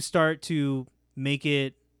you start to make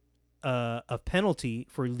it a penalty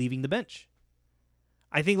for leaving the bench?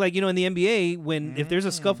 I think like, in the NBA, when if there's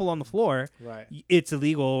a scuffle on the floor, Right. it's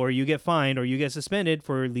illegal, or you get fined, or you get suspended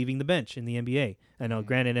for leaving the bench in the NBA. I know,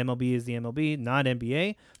 granted, MLB is the MLB, not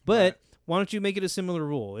NBA, but Right. why don't you make it a similar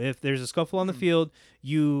rule? If there's a scuffle on the field,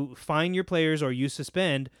 you fine your players or you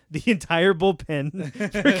suspend the entire bullpen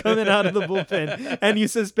for coming out of the bullpen, and you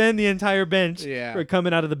suspend the entire bench Yeah. for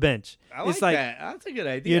coming out of the bench. I like It's like, that. That's a good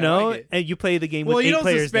idea. I like it. and you play the game Well, with you 8 don't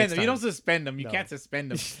players suspend next them. You time. don't suspend them. You No. can't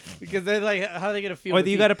suspend them because they're like, how are they gonna feel? Or the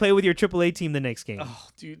you team? got to play with your AAA team the next game. Oh,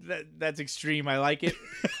 dude, that's extreme. I like it.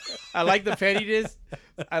 I like the pettiness.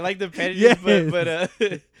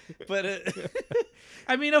 But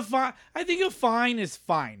I mean, I think a fine is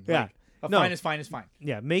fine. Yeah. Like, a No. fine is fine is fine.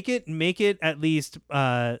 Yeah, make it at least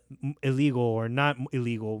illegal, or not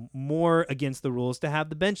illegal, more against the rules to have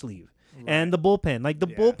the bench leave and the bullpen. Like the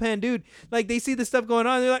Yeah. bullpen, dude. Like they see the stuff going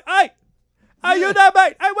on, they're like, "Hey, you know,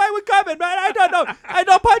 mate? Hey, why we coming, man? I don't know. I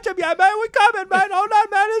don't punch him yet, man. We coming, man. Hold on,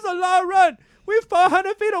 man. It's a long run. We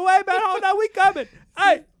 400 feet away, man. Hold on, we coming.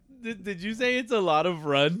 Hey." Did you say it's a lot of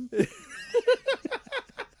run?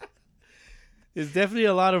 It's definitely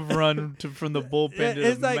a lot of run from the bullpen to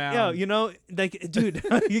It's the like, mound. like, dude,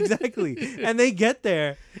 exactly. And they get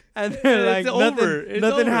there, and they're like, It's over. nothing, It's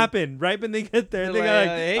nothing over. happened. Right when they get there, They're they're like,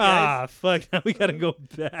 like, "Hey, guys." fuck, now we gotta go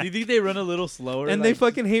Do back. you think they run a little slower? And they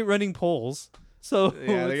fucking hate running poles. So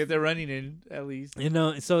yeah, they get their running in at least.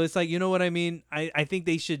 so it's like, you know what I mean? I think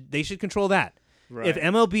they should control that. Right. If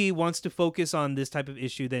MLB wants to focus on this type of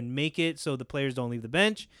issue, then make it so the players don't leave the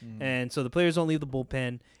bench, and so the players don't leave the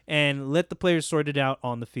bullpen, and let the players sort it out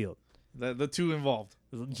on the field. the two involved.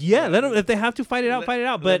 Yeah, let them, if they have to fight it out, fight it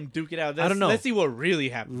out. Let But them duke it out. I don't know. Let's see what really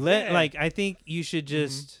happens. Yeah. like, I think you should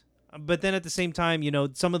just. But then at the same time,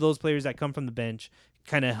 some of those players that come from the bench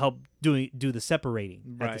kind of help do the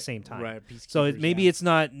separating at the same time. Right. So Peacekeepers, maybe yeah. it's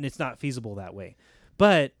not feasible that way.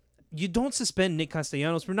 But you don't suspend Nick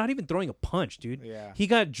Castellanos for not even throwing a punch, dude. Yeah. He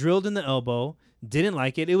got drilled in the elbow, didn't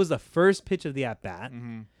like it. It was the first pitch of the at bat.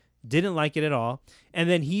 Didn't like it at all. And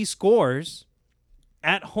then he scores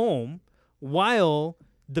at home while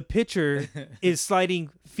the pitcher is sliding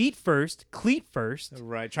feet first, cleat first,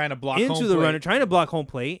 Right. Trying to block into home the plate. runner, trying to block home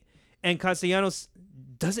plate. And Castellanos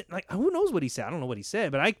doesn't like. Who knows what he said? I don't know what he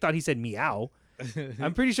said, but I thought he said meow.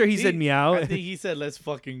 I'm pretty sure he said meow. I think he said, "Let's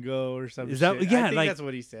fucking go" or something. Is that- shit. yeah, I think like- that's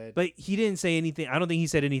what he said. But he didn't say anything. I don't think he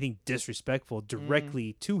said anything disrespectful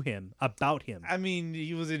directly to him about him. I mean,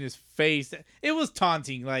 he was in his face. It was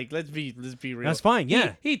taunting. Like, let's be real. That's fine.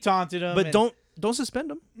 Yeah, he taunted him. but and- don't suspend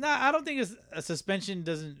him. Nah, I don't think a suspension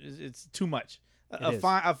doesn't. It's too much. A is.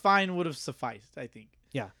 fine would have sufficed. I think.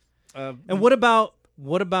 Yeah. Uh, And what about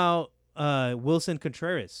Wilson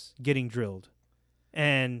Contreras getting drilled,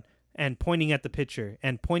 and pointing at the pitcher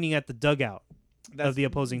and pointing at the dugout of the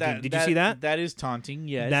opposing team? Did you see that? That is taunting.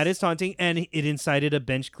 Yes. That is taunting, and it incited a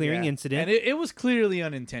bench clearing Yeah. incident. and it was clearly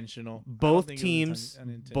unintentional. I don't Both think it was teams,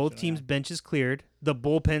 unintentional. both teams' benches cleared. The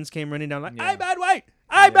bullpens came running down like, Yeah. "Hey man, wait!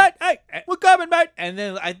 Hey man, hey, we're coming, man!" And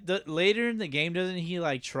then later in the game, doesn't he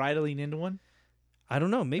like try to lean into one? I don't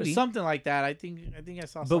know, Or maybe. something like that. I think I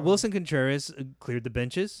saw. But something. Wilson Contreras cleared the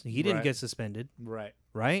benches. He didn't Right. get suspended, Right.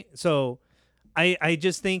 right? So, I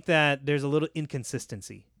just think that there's a little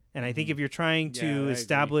inconsistency, and I think if you're trying Yeah, I to agree.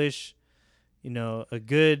 establish, a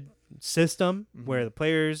good system Mm-hmm. where the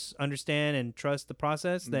players understand and trust the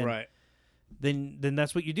process, then Right. then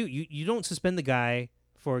that's what you do. You don't suspend the guy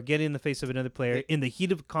for getting in the face of another player in the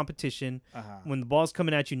heat of competition when the ball's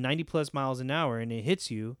coming at you 90 plus miles an hour and it hits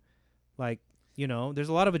you. Like, there's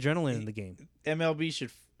a lot of adrenaline in the game. MLB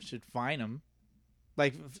should fine him.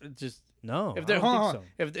 Like just No, if I they're don't hold think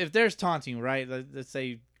on, so. if there's taunting, right? Let's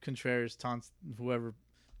say Contreras taunts whoever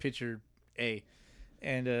pitcher A,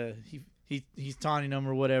 and he's taunting him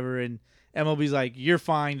or whatever, and MLB's like, you're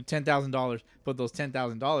fined $10,000, but those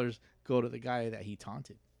 $10,000 go to the guy that he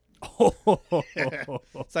taunted.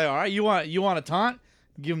 It's like, all right, you want a taunt?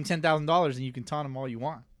 Give him $10,000 and you can taunt him all you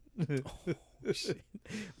want.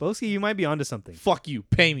 Boski, you might be onto something. Fuck you,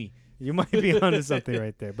 pay me. You might be onto something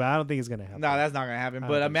right there, but I don't think it's gonna happen. No, that's not gonna happen. I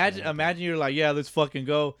But don't think it's gonna imagine you're like, yeah, let's fucking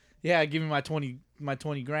go. Yeah, give me my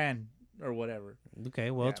 20 grand or whatever.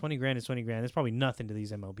 Okay, well, Yeah. 20 grand is 20 grand. That's probably nothing to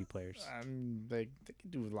these MLB players. They can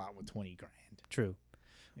do a lot with 20 grand. True.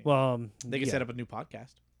 Yeah. Well, They can set up a new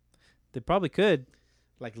podcast, They probably could,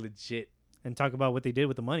 like legit. and talk about what they did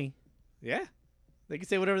with the money. Yeah, they can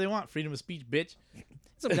say whatever they want. Freedom of speech, bitch.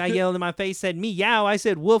 Some guy yelled in my face, said meow. I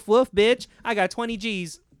said woof woof, bitch. I got 20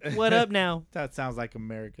 G's. What up now? That sounds like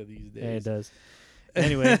America these days. Yeah, it does.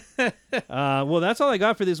 Anyway, well, that's all I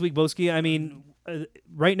got for this week, Boski. I mean,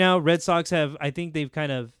 right now, Red Sox I think they've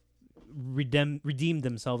kind of redeemed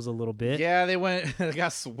themselves a little bit. Yeah, they went. They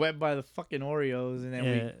got swept by the fucking Oreos, and then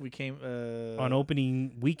Yeah. we came On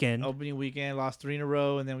opening weekend. opening weekend, lost 3 in a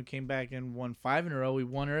row, and then we came back and won 5 in a row. We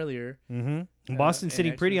won earlier. Mm-hmm. Boston's in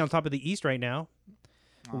sitting pretty extras. on top of the East right now.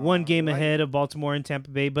 One game ahead of Baltimore and Tampa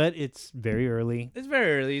Bay, but it's very early. It's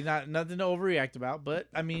very early, nothing to overreact about. But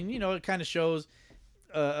I mean, it kind of shows.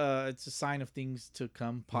 It's a sign of things to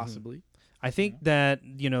come, possibly. I think that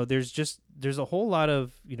there's a whole lot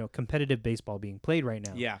of competitive baseball being played right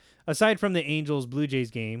now. Yeah. Aside from the Angels Blue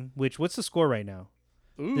Jays game, what's the score right now?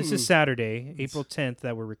 Ooh. This is Saturday, April 10th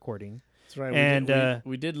that we're recording. That's right. And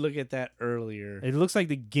we did look at that earlier. It looks like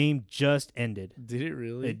the game just ended. Did it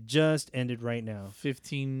really? It just ended right now.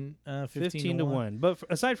 15 to 1. But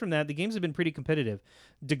aside from that, the games have been pretty competitive.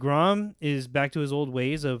 DeGrom is back to his old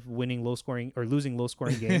ways of winning low scoring or losing low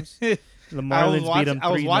scoring games. The Marlins beat him 3-0. I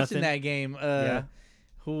was watching that game. Yeah.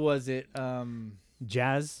 Who was it?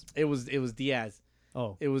 Jazz. It was Diaz.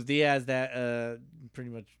 Oh, It was Diaz that pretty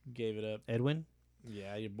much gave it up. Edwin.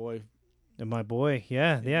 Yeah, your boy. And my boy.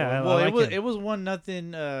 Yeah. I Well, like him. it was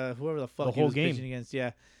 1-0. Whoever the fuck The he whole was game. pitching against.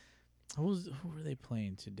 Yeah. Who were they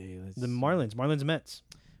playing today? The Marlins Mets.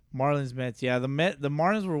 Marlins Mets. Yeah, the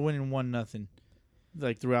Marlins were winning 1-0,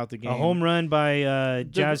 like throughout the game. A home run by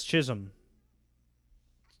Jazz Chisholm.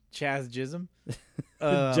 Chaz Chisholm.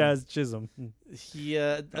 Jazz Chisholm. He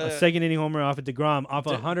A second inning homer off of DeGrom off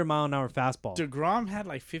a 100-mile-an-hour fastball. DeGrom had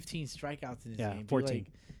like 15 strikeouts in his game. Dude. 14. Like,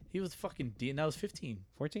 he was fucking. No, it was 15.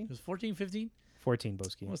 14? It was 14, 15. 14,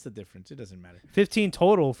 Boski. What's the difference? It doesn't matter. 15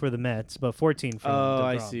 total for the Mets, but 14 for Oh,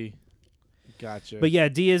 I DeGrom. see. Gotcha. But yeah,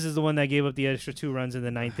 Diaz is the one that gave up the extra 2 runs in the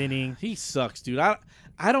 9th inning. he sucks, dude. I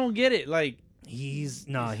don't get it. Like He's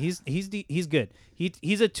good.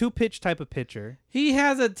 He's a 2-pitch type of pitcher. he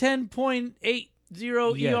has a 10.80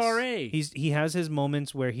 Yes. ERA. He has his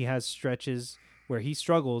moments where he has stretches where he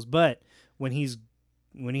struggles, but when he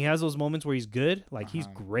has those moments where he's good, like he's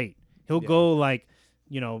great. He'll go like,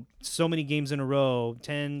 so many games in a row,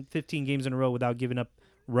 10, 15 games in a row without giving up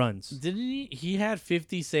runs Didn't he? He had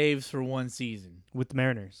 50 saves for one season. with the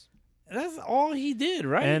Mariners. That's all he did,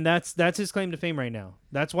 right? And that's his claim to fame right now.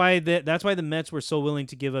 That's why the Mets were so willing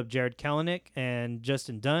to give up Jared Kelenic and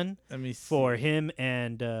Justin Dunn Let me see. for him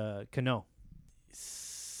and Cano.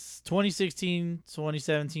 2016,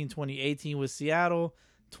 2017, 2018 with Seattle,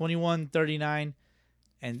 21, 39,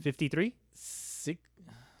 and 53?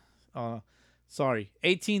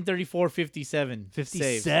 18, 34, 57.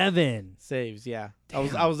 57. Saves, yeah.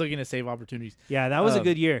 Damn. I was looking at save opportunities. Yeah, that was a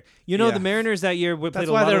good year. yeah. The Mariners that year played That's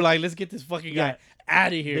a why lot they're of, like, let's get this fucking guy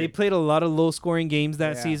out of here. They played a lot of low-scoring games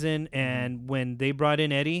that Yeah. season, and when they brought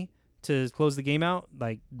in Eddie to close the game out,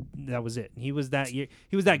 like that was it. He was that year.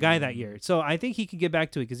 He was that guy that year. So I think he can get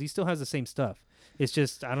back to it because he still has the same stuff. It's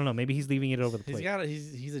just I don't know. Maybe he's leaving it over the plate.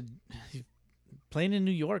 He's playing in New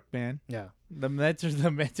York, man. Yeah. The Mets are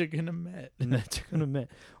gonna Met. The Mets are gonna Met.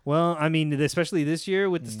 Well, I mean, especially this year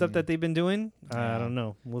with the stuff that they've been doing, I don't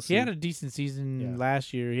know. We'll see. He had a decent season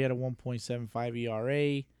last year. He had a 1.75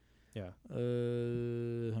 ERA. Yeah.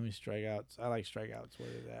 How many strikeouts? I like strikeouts. What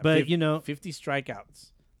is that? But 50 strikeouts.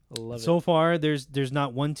 I love so far there's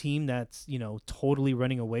not one team that's totally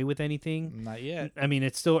running away with anything. it. Not yet. I mean,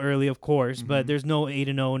 it's still early, of course, but there's no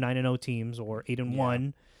 8-0, 9-0 teams or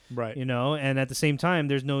 8-1. Right. And at the same time,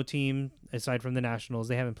 there's no team aside from the Nationals.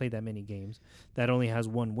 They haven't played that many games that only has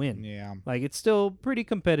 1 win. Yeah. Like it's still pretty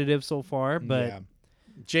competitive so far, but yeah.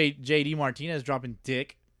 JD Martinez dropping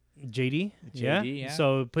dick. JD, yeah.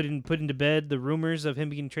 So putting to bed the rumors of him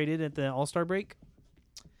being traded at the All-Star break.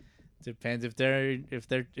 Depends if they're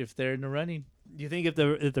in the running. Do you think if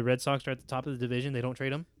the Red Sox are at the top of the division, they don't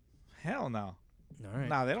trade him? Hell no. All right.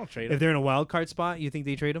 No, they don't trade If him. they're in a wild card spot, you think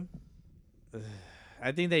they trade him?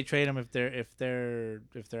 I think they trade him if they're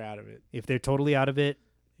out of it. If they're totally out of it,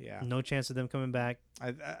 Yeah. no chance of them coming back.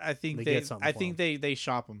 I think They they get something I for think they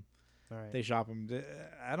shop him. All right. They shop him.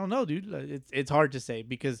 I don't know, dude. It's hard to say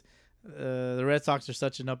because the Red Sox are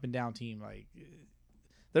such an up and down team. Like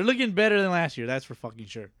they're looking better than last year. That's for fucking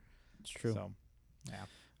sure. It's true. So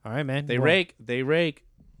All right, man. they Well, rake. They rake.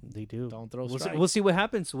 They do. Don't throw We'll see, strikes. we'll see what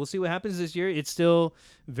happens. We'll see what happens this year. It's still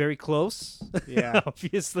very close. Yeah.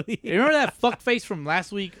 Obviously. You remember that fuck face from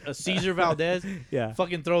last week, Cesar Valdez? Yeah.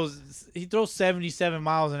 Fucking throws 77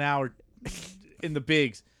 miles an hour in the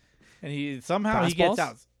bigs, and he somehow he gets Fastballs?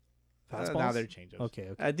 out. Fastballs? Now they're changeups. Okay.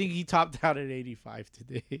 I think he topped out at 85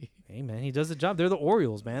 today. Hey, man, he does the job. They're the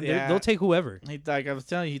Orioles, man. Yeah. They'll take whoever. Like I was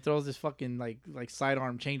telling you, he throws this fucking like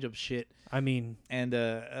sidearm changeup shit, I mean, and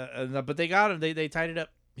but they got him. They tied it up.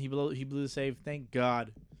 He blew the save. Thank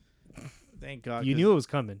God. Thank God. You 'cause knew it was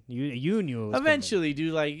coming. You knew it was eventually,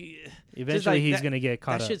 dude. Like, coming. Eventually, like he's that- gonna get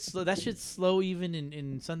caught that up. shit's slow. That shit's slow even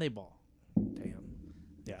in Sunday ball. Damn.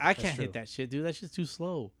 Yeah, I that's can't true. hit that shit, dude. That shit's too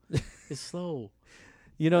slow. It's slow.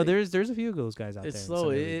 You know, Like, there's a few of those guys out It's there. in slow.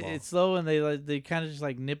 Sunday League ball. It's slow, and they kind of just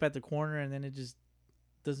like nip at the corner, and then it just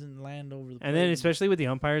doesn't land over the. And then plate. especially with the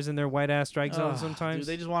umpires in their white ass strike zone Ugh, sometimes. dude,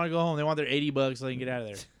 they just want to go home. They want their $80 so they can get out of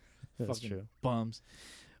there. That's Fucking true. bums.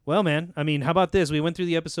 Well, man, I mean, how about this? We went through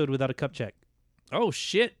the episode without a cup check. Oh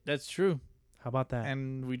shit, that's true. How about that?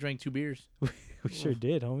 And we drank 2 beers we sure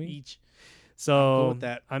did, homie. each. So, with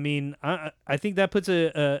that. I mean, I think that puts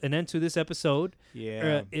an end to this episode.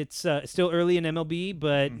 Yeah. It's still early in MLB,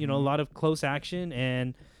 but you know, a Mhm. lot of close action,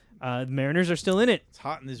 and the Mariners are still in it. It's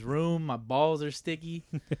hot in this room. My balls are sticky.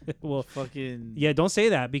 Well, Fucking. yeah, don't say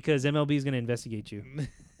that because MLB is going to investigate you.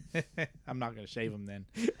 I'm not gonna shave them then.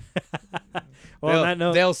 Well, on that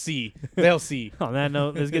note, They'll see. They'll see. on that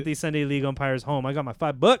note, let's get these Sunday League umpires home. I got my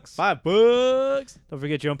 $5. $5 Don't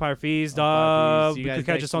forget your umpire fees, Umpire dog. fees. See you You guys can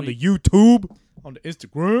catch next us on the week. YouTube. on the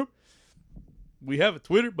Instagram. We have a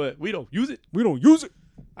Twitter, but we don't use it. We don't use it.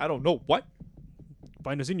 I don't know what.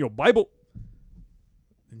 Find us in your Bible.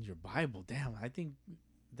 In your Bible, damn. I think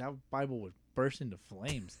that Bible would burst into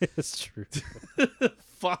flames. It's true.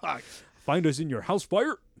 Fuck. Find us in your house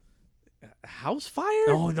fire. House fire?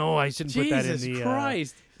 Oh no, I shouldn't put that in Jesus the.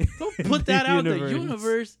 Christ. Don't in put the that out in the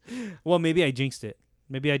universe. universe. Well, maybe I jinxed it.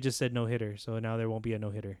 Maybe I just said no hitter, so now there won't be a no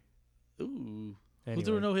hitter. Ooh. Anyway. Who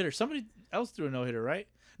threw a no hitter? Somebody else threw a no hitter, right?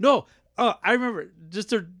 No. I remember. Just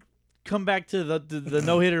to come back to the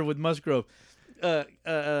no hitter with Musgrove.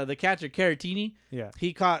 The catcher Caratini, Yeah.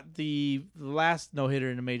 he caught the last no hitter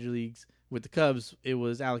in the major leagues with the Cubs. It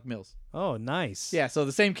was Alec Mills. Oh, nice. Yeah, so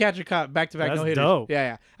the same catcher caught back-to-back That's no hitters. dope.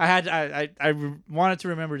 Yeah. I wanted to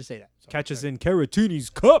remember to say that. So Catch us in Caratini's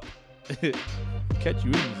cup, Catch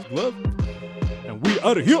you in his glove. and we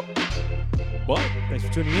out of here. Bye. Thanks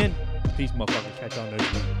for tuning in. Peace, motherfucker. Catch y'all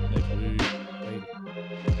next week. Next